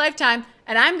the next lifetime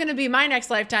and I'm going to be my next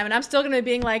lifetime and I'm still going to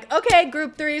be being like, okay,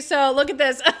 group 3, so look at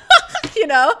this, you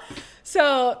know?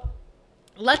 So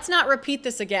let's not repeat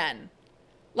this again.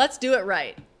 Let's do it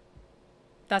right.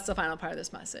 That's the final part of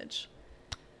this message.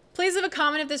 Please leave a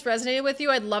comment if this resonated with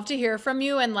you. I'd love to hear from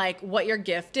you and like what your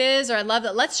gift is, or I'd love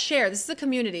that. Let's share. This is a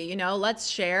community, you know, let's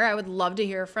share. I would love to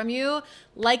hear from you.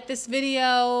 Like this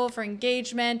video for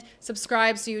engagement,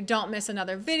 subscribe so you don't miss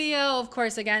another video. Of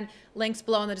course, again, links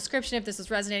below in the description if this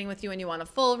is resonating with you and you want a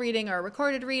full reading or a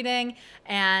recorded reading.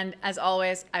 And as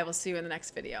always, I will see you in the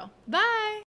next video.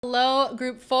 Bye. Hello,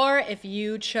 group 4. If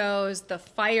you chose the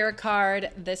fire card,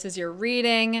 this is your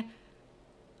reading.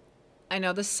 I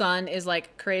know the sun is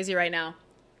like crazy right now.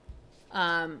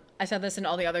 I said this in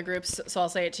all the other groups, so I'll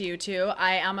say it to you too.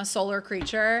 I am a solar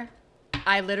creature.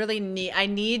 I literally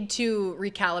need to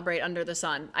recalibrate under the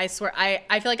sun. I swear,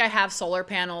 I feel like I have solar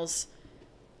panels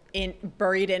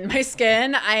buried in my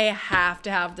skin. I have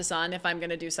to have the sun if I'm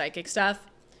gonna do psychic stuff.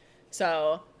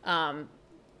 So,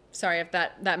 sorry if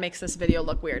that makes this video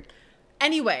look weird.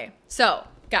 Anyway, so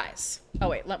guys, oh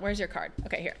wait, where's your card?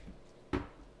 Okay, here.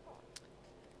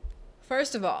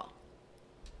 First of all,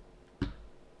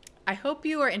 I hope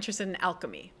you are interested in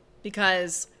alchemy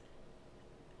because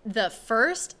the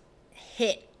first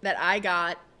hit that I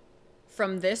got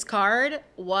from this card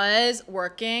was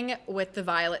working with the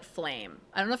violet flame.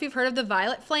 I don't know if you've heard of the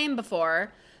violet flame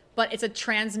before, but it's a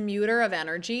transmuter of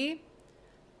energy.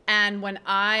 And when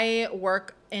I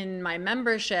work in my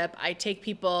membership, I take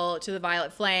people to the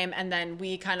violet flame and then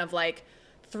we kind of like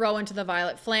throw into the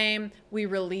violet flame, we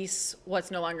release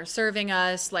what's no longer serving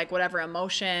us, like whatever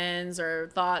emotions or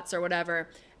thoughts or whatever,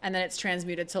 and then it's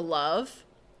transmuted to love.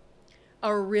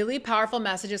 A really powerful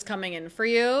message is coming in for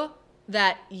you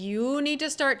that you need to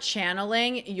start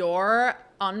channeling your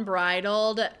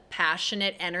unbridled,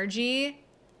 passionate energy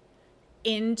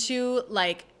into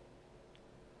like,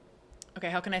 okay,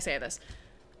 how can I say this?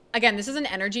 Again, this is an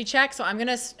energy check, so I'm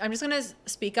just gonna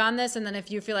speak on this, and then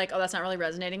if you feel like, oh, that's not really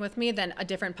resonating with me, then a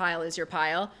different pile is your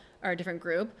pile, or a different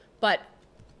group. But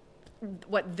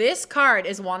what this card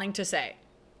is wanting to say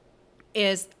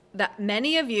is that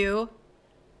many of you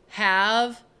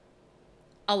have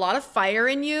a lot of fire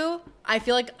in you. I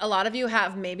feel like a lot of you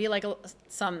have maybe like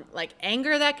some like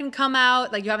anger that can come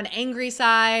out. Like you have an angry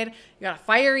side, you got a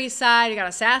fiery side, you got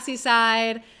a sassy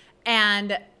side,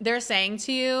 and they're saying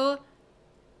to you,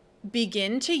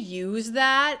 begin to use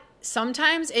that.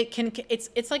 Sometimes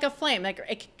it's like a flame,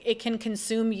 like it can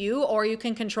consume you or you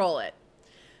can control it.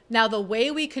 Now, the way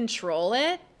we control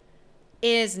it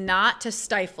is not to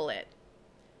stifle it.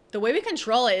 The way we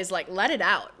control it is like, let it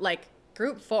out. Like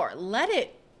group 4, let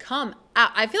it come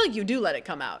out. I feel like you do let it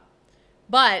come out,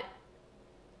 but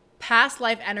past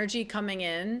life energy coming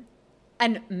in,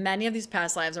 and many of these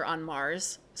past lives are on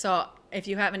Mars. So if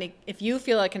you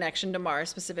feel a connection to Mars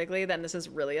specifically, then this is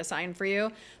really a sign for you.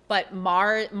 But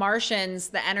Martians,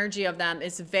 the energy of them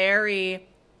is very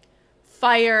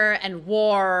fire and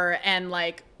war, and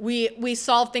like we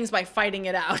solve things by fighting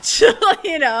it out,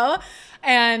 you know?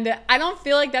 And I don't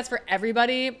feel like that's for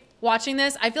everybody watching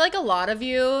this. I feel like a lot of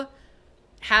you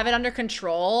have it under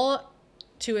control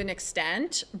to an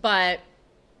extent, but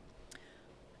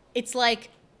it's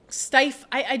like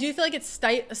I do feel like it's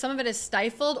some of it is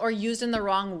stifled or used in the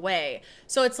wrong way.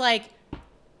 So it's like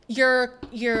you're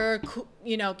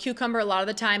you know, cucumber a lot of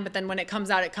the time, but then when it comes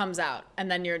out, and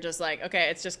then you're just like, okay,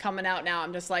 it's just coming out now.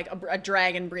 I'm just like a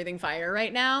dragon breathing fire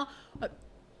right now. But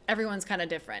everyone's kind of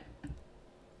different.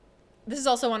 This is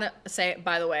also want to say,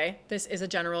 by the way, this is a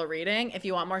general reading. If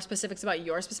you want more specifics about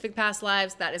your specific past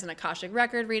lives, that is an Akashic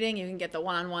Record reading. You can get the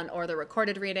one-on-one or the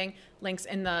recorded reading. Links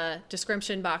in the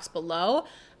description box below.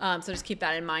 So just keep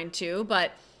that in mind too.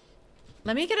 But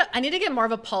I need to get more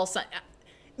of a pulse on.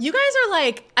 You guys are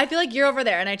like, I feel like you're over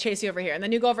there and I chase you over here, and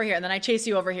then you go over here and then I chase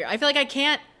you over here. I feel like I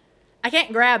can't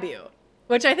grab you,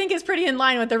 which I think is pretty in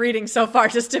line with the reading so far,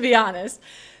 just to be honest.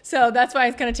 So that's why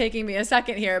it's kind of taking me a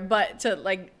second here, but to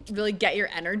like really get your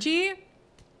energy,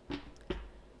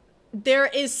 there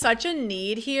is such a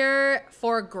need here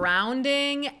for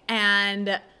grounding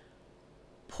and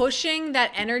pushing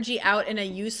that energy out in a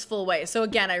useful way. So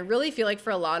again, I really feel like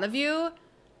for a lot of you,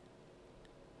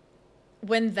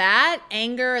 when that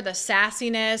anger, the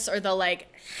sassiness, or the like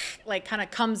kind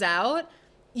of comes out,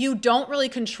 you don't really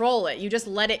control it. You just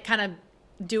let it kind of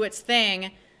do its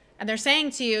thing. And they're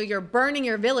saying to you, you're burning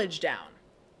your village down.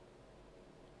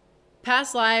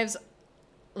 Past lives,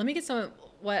 let me get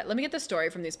the story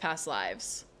from these past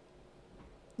lives.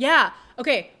 Yeah,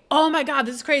 okay. Oh my God,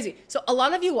 this is crazy. So a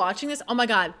lot of you watching this, oh my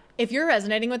God, if you're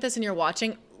resonating with this and you're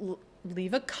watching,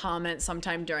 leave a comment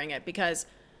sometime during it, because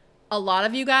a lot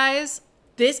of you guys,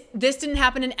 this didn't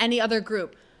happen in any other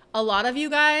group. A lot of you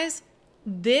guys,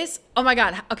 oh my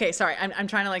God. Okay, sorry. I'm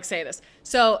trying to like say this.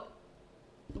 So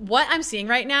what I'm seeing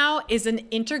right now is an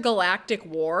intergalactic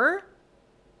war,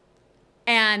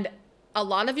 and a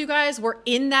lot of you guys were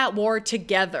in that war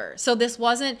together. So this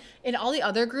wasn't in all the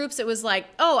other groups. It was like,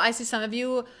 oh, I see some of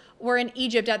you were in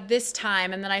Egypt at this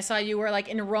time, and then I saw you were like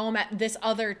in Rome at this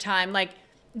other time, like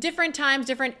different times,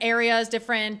 different areas,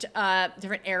 different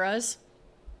eras.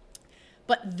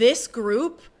 But this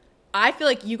group, I feel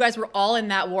like you guys were all in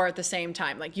that war at the same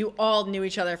time. Like you all knew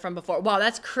each other from before. Wow,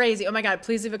 that's crazy. Oh my God,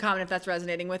 please leave a comment if that's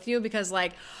resonating with you, because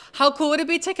like how cool would it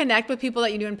be to connect with people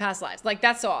that you knew in past lives? Like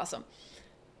that's so awesome.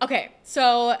 Okay,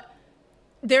 so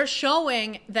they're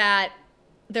showing that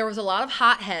there was a lot of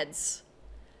hotheads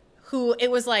who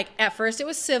it was like, at first it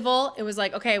was civil. It was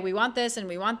like, okay, we want this and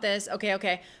we want this.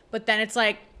 Okay. But then it's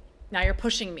like, now you're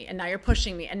pushing me and now you're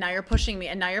pushing me and now you're pushing me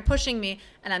and now you're pushing me,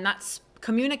 and I'm not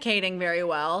communicating very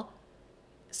well.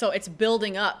 So it's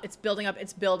building up, it's building up,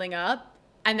 it's building up,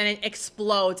 and then it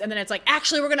explodes. And then it's like,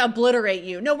 actually, we're going to obliterate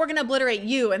you. No, we're going to obliterate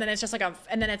you. And then it's just like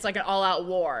and then it's like an all out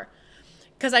war.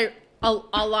 Because a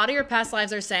lot of your past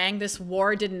lives are saying this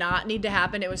war did not need to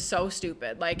happen. It was so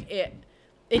stupid. Like it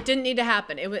didn't need to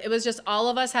happen. It was just all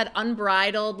of us had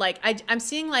unbridled. Like I'm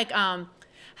seeing like,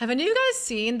 have any of you guys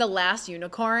seen The Last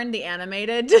Unicorn, the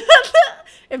animated?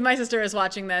 If my sister is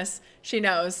watching this, she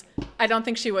knows. I don't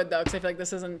think she would though, because I feel like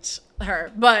this isn't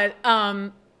her. But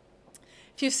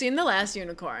if you've seen The Last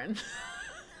Unicorn,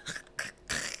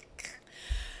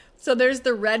 so there's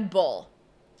the Red Bull.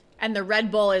 And the Red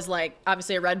Bull is like,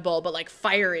 obviously a Red Bull, but like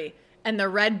fiery. And the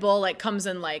Red Bull like comes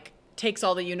and like takes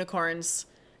all the unicorns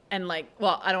and like,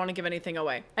 well, I don't want to give anything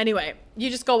away. Anyway,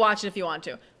 you just go watch it if you want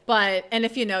to. And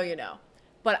if you know, you know.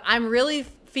 But I'm really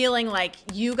feeling like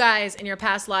you guys in your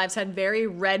past lives had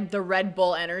the Red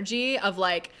Bull energy of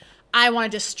like, I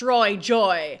want to destroy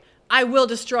joy. I will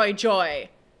destroy joy.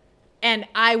 And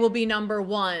I will be number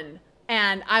one.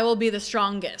 And I will be the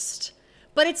strongest.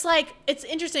 But it's like, it's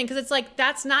interesting because it's like,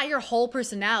 that's not your whole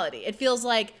personality. It feels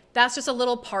like that's just a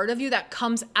little part of you that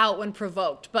comes out when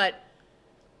provoked. But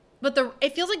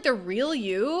it feels like the real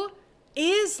you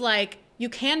is like, you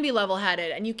can be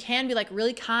level-headed and you can be like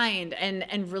really kind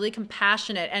and really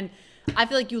compassionate. And I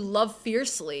feel like you love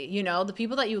fiercely, you know, the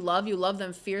people that you love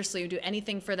them fiercely. You do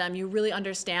anything for them. You really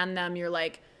understand them. You're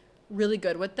like really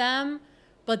good with them.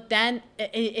 But then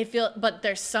but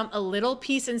there's a little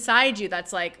piece inside you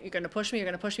that's like, you're going to push me, you're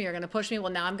going to push me, you're going to push me.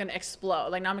 Well, now I'm going to explode.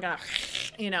 Like now I'm going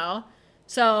to, you know?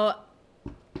 So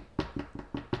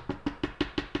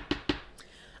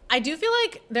I do feel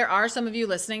like there are some of you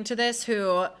listening to this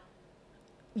who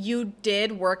you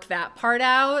did work that part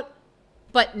out,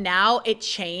 but now it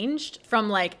changed from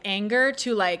like anger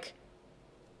to like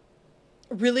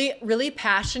really, really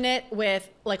passionate with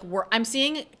like, I'm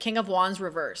seeing King of Wands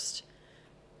reversed,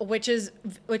 which is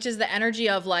the energy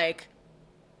of like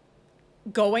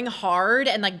going hard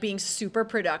and like being super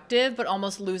productive, but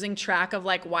almost losing track of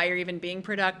like why you're even being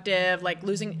productive, like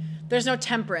there's no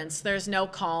temperance, there's no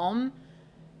calm.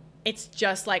 It's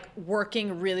just like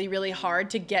working really, really hard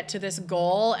to get to this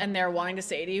goal. And they're wanting to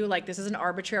say to you, like, this is an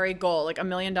arbitrary goal. Like $1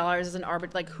 million is an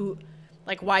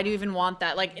why do you even want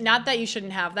that? Like, not that you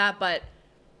shouldn't have that, but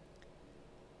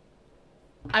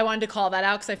I wanted to call that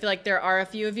out because I feel like there are a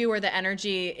few of you where the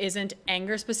energy isn't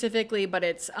anger specifically, but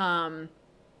it's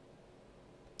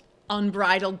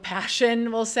unbridled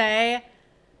passion, we'll say,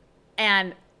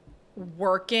 and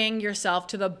working yourself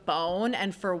to the bone.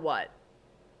 And for what?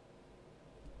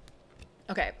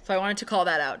 Okay, so I wanted to call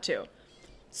that out too.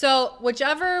 So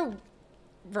whichever,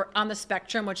 on the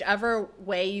spectrum, whichever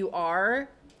way you are,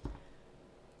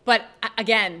 but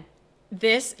again,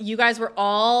 you guys were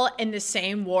all in the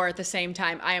same war at the same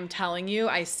time. I am telling you,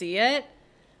 I see it.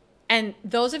 And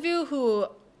those of you who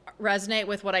resonate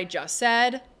with what I just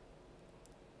said,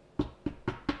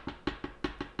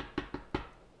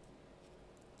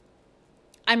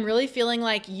 I'm really feeling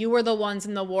like you were the ones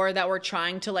in the war that were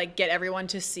trying to like get everyone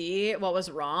to see what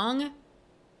was wrong.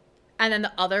 And then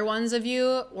the other ones of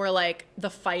you were like the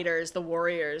fighters, the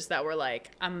warriors that were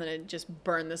like, I'm going to just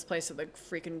burn this place to the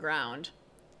freaking ground.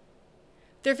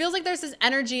 There feels like there's this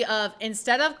energy of,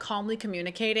 instead of calmly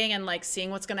communicating and like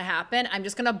seeing what's going to happen, I'm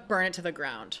just going to burn it to the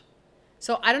ground.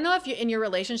 So I don't know if you, in your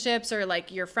relationships or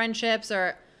like your friendships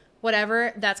or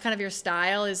whatever, that's kind of your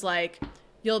style, is like,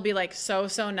 you'll be like so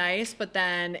nice, but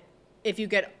then if you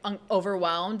get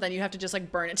overwhelmed, then you have to just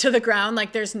like burn it to the ground.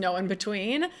 Like there's no in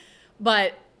between.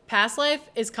 But past life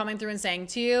is coming through and saying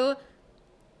to you,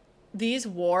 these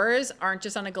wars aren't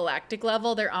just on a galactic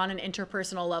level, they're on an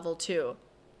interpersonal level too.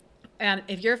 And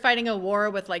if you're fighting a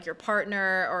war with like your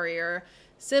partner or your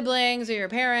siblings or your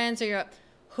parents or your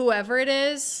whoever it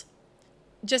is,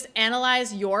 just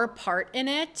analyze your part in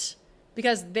it,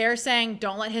 because they're saying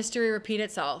don't let history repeat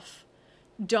itself.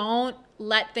 Don't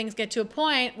let things get to a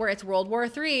point where it's World War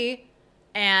III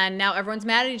and now everyone's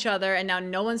mad at each other and now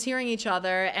no one's hearing each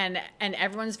other and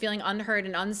everyone's feeling unheard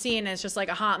and unseen and it's just like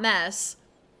a hot mess.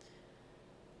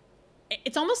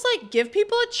 It's almost like give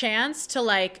people a chance to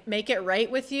like make it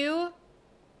right with you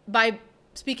by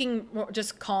speaking more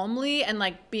just calmly and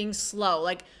like being slow.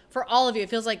 Like for all of you,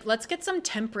 it feels like let's get some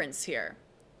temperance here.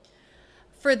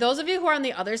 For those of you who are on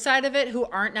the other side of it, who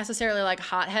aren't necessarily like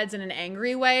hotheads in an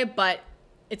angry way, but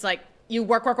it's like you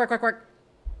work.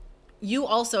 You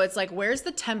also, it's like, where's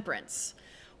the temperance?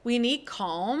 We need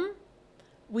calm.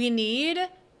 We need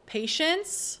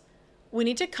patience. We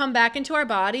need to come back into our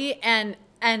body and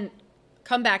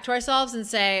come back to ourselves and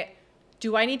say,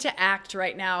 do I need to act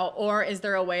right now? Or is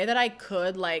there a way that I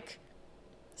could like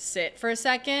sit for a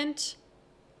second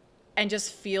and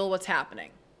just feel what's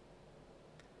happening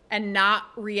and not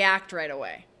react right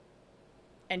away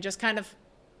and just kind of,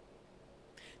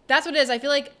 that's what it is. I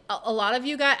feel like a lot of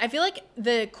you guys, I feel like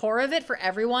the core of it for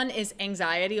everyone is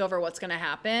anxiety over what's going to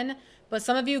happen. But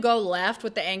some of you go left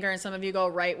with the anger and some of you go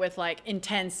right with like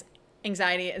intense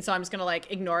anxiety. And so I'm just going to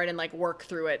like ignore it and like work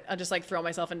through it. I'll just like throw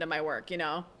myself into my work, you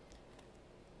know?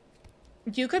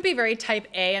 You could be very type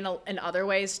A in other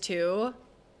ways too,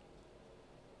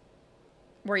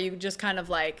 where you just kind of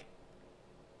like,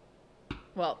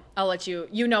 well, I'll let you,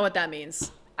 you know what that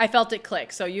means. I felt it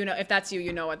click. So you know, if that's you,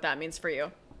 you know what that means for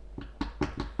you.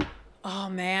 Oh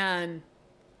man.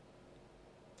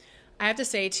 I have to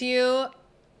say to you,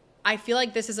 I feel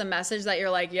like this is a message that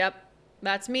you're like, yep,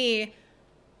 that's me.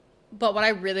 But what I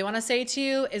really want to say to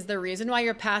you is the reason why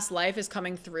your past life is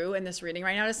coming through in this reading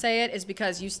right now to say it is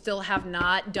because you still have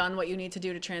not done what you need to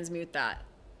do to transmute that.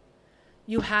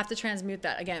 You have to transmute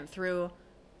that again through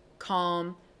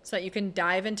calm so that you can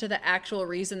dive into the actual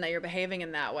reason that you're behaving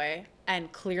in that way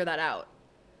and clear that out.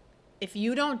 If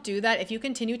you don't do that, if you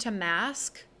continue to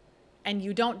mask and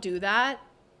you don't do that,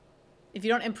 if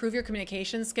you don't improve your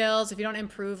communication skills, if you don't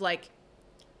improve like,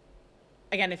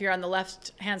 again, if you're on the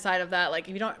left-hand side of that, like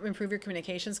if you don't improve your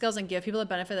communication skills and give people the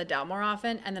benefit of the doubt more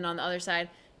often, and then on the other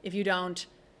side, if you don't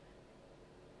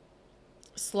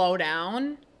slow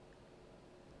down,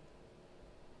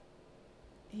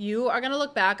 you are going to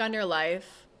look back on your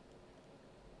life.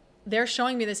 They're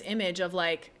showing me this image of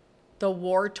like the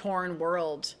war-torn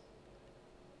world.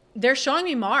 They're showing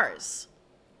me Mars.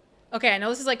 Okay, I know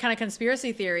this is like kind of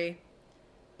conspiracy theory,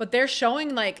 but they're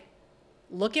showing like,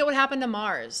 look at what happened to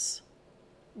Mars.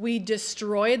 We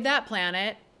destroyed that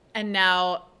planet and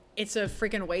now it's a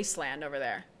freaking wasteland over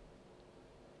there.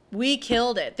 We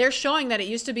killed it. They're showing that it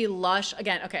used to be lush.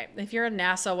 Again, okay, if you're a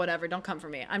NASA, whatever, don't come for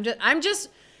me. I'm just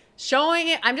showing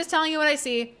it. I'm just telling you what I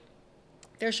see.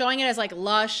 They're showing it as like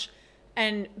lush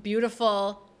and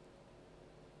beautiful.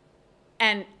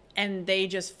 And they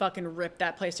just fucking ripped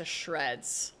that place to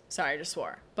shreds. Sorry, I just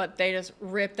swore. But they just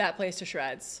ripped that place to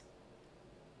shreds.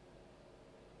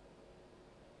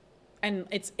 And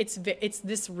it's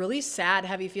this really sad,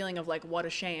 heavy feeling of like, what a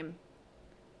shame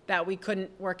that we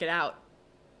couldn't work it out.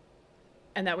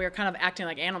 And that we were kind of acting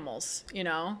like animals, you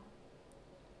know?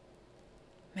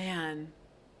 Man.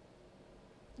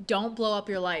 Don't blow up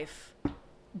your life.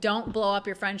 Don't blow up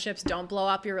your friendships. Don't blow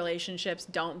up your relationships.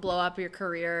 Don't blow up your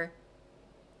career.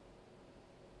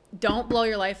 Don't blow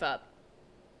your life up.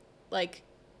 Like,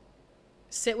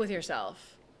 sit with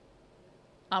yourself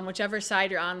on whichever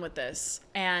side you're on with this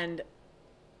and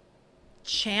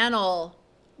channel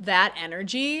that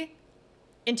energy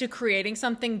into creating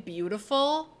something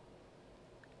beautiful,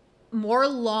 more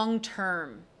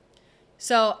long-term.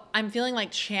 So I'm feeling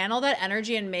like channel that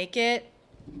energy and make it,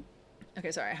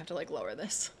 okay, sorry, I have to like lower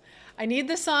this. I need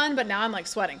the sun, but now I'm like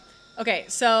sweating. Okay,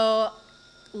 so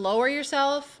lower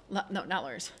yourself, no, not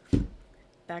lower yourself.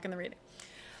 Back in the reading.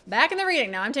 back in the reading.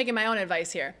 Now I'm taking my own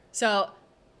advice here. So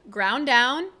ground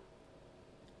down.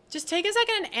 Just take a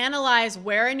second and analyze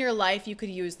where in your life you could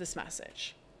use this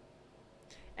message.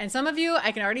 And some of you,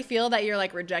 I can already feel that you're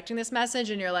like rejecting this message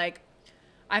and you're like,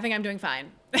 I think I'm doing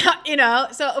fine. You know,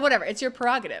 so whatever, it's your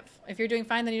prerogative. If you're doing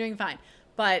fine, then you're doing fine.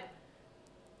 But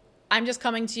I'm just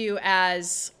coming to you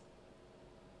as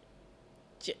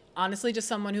honestly just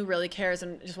someone who really cares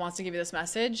and just wants to give you this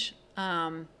message.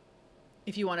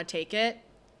 If you want to take it,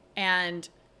 and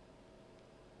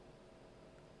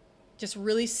just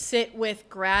really sit with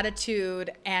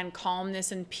gratitude and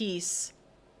calmness and peace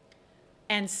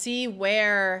and see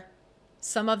where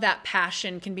some of that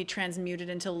passion can be transmuted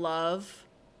into love,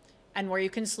 and where you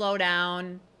can slow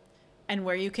down and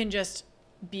where you can just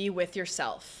be with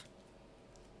yourself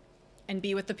and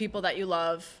be with the people that you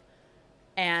love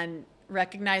and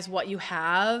recognize what you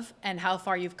have and how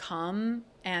far you've come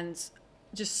and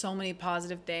just so many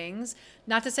positive things.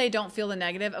 Not to say don't feel the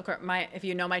negative. Of course, if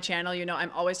you know my channel, you know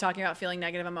I'm always talking about feeling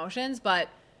negative emotions, but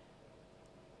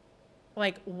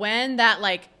like when that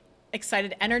like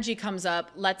excited energy comes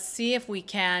up, let's see if we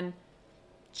can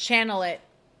channel it.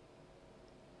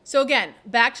 So again,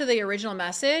 back to the original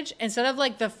message, instead of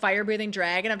like the fire breathing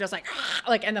dragon, I'm just like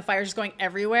and the fire's just going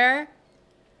everywhere,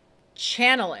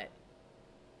 channel it.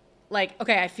 Like,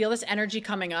 okay, I feel this energy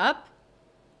coming up.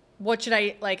 What should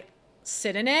I like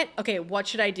sit in it? Okay, what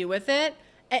should I do with it?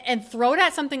 And throw it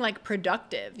at something like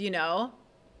productive, you know?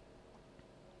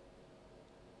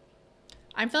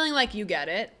 I'm feeling like you get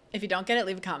it. If you don't get it,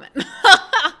 leave a comment.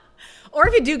 Or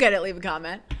if you do get it, leave a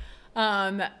comment.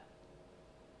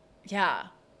 Yeah.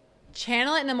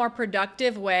 Channel it in a more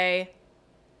productive way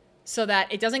so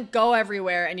that it doesn't go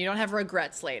everywhere and you don't have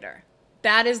regrets later.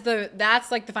 That's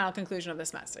like the final conclusion of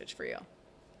this message for you.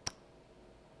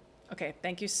 Okay,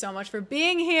 thank you so much for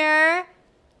being here.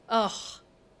 Oh,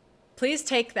 please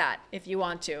take that if you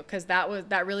want to, because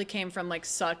that really came from like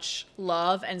such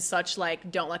love and such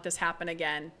like, don't let this happen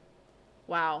again.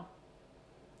 Wow.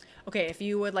 Okay, if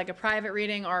you would like a private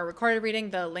reading or a recorded reading,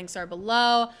 the links are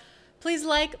below. Please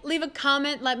leave a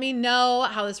comment. Let me know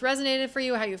how this resonated for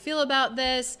you, how you feel about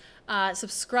this.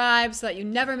 Subscribe so that you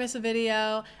never miss a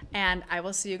video. And I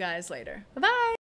will see you guys later. Bye-bye.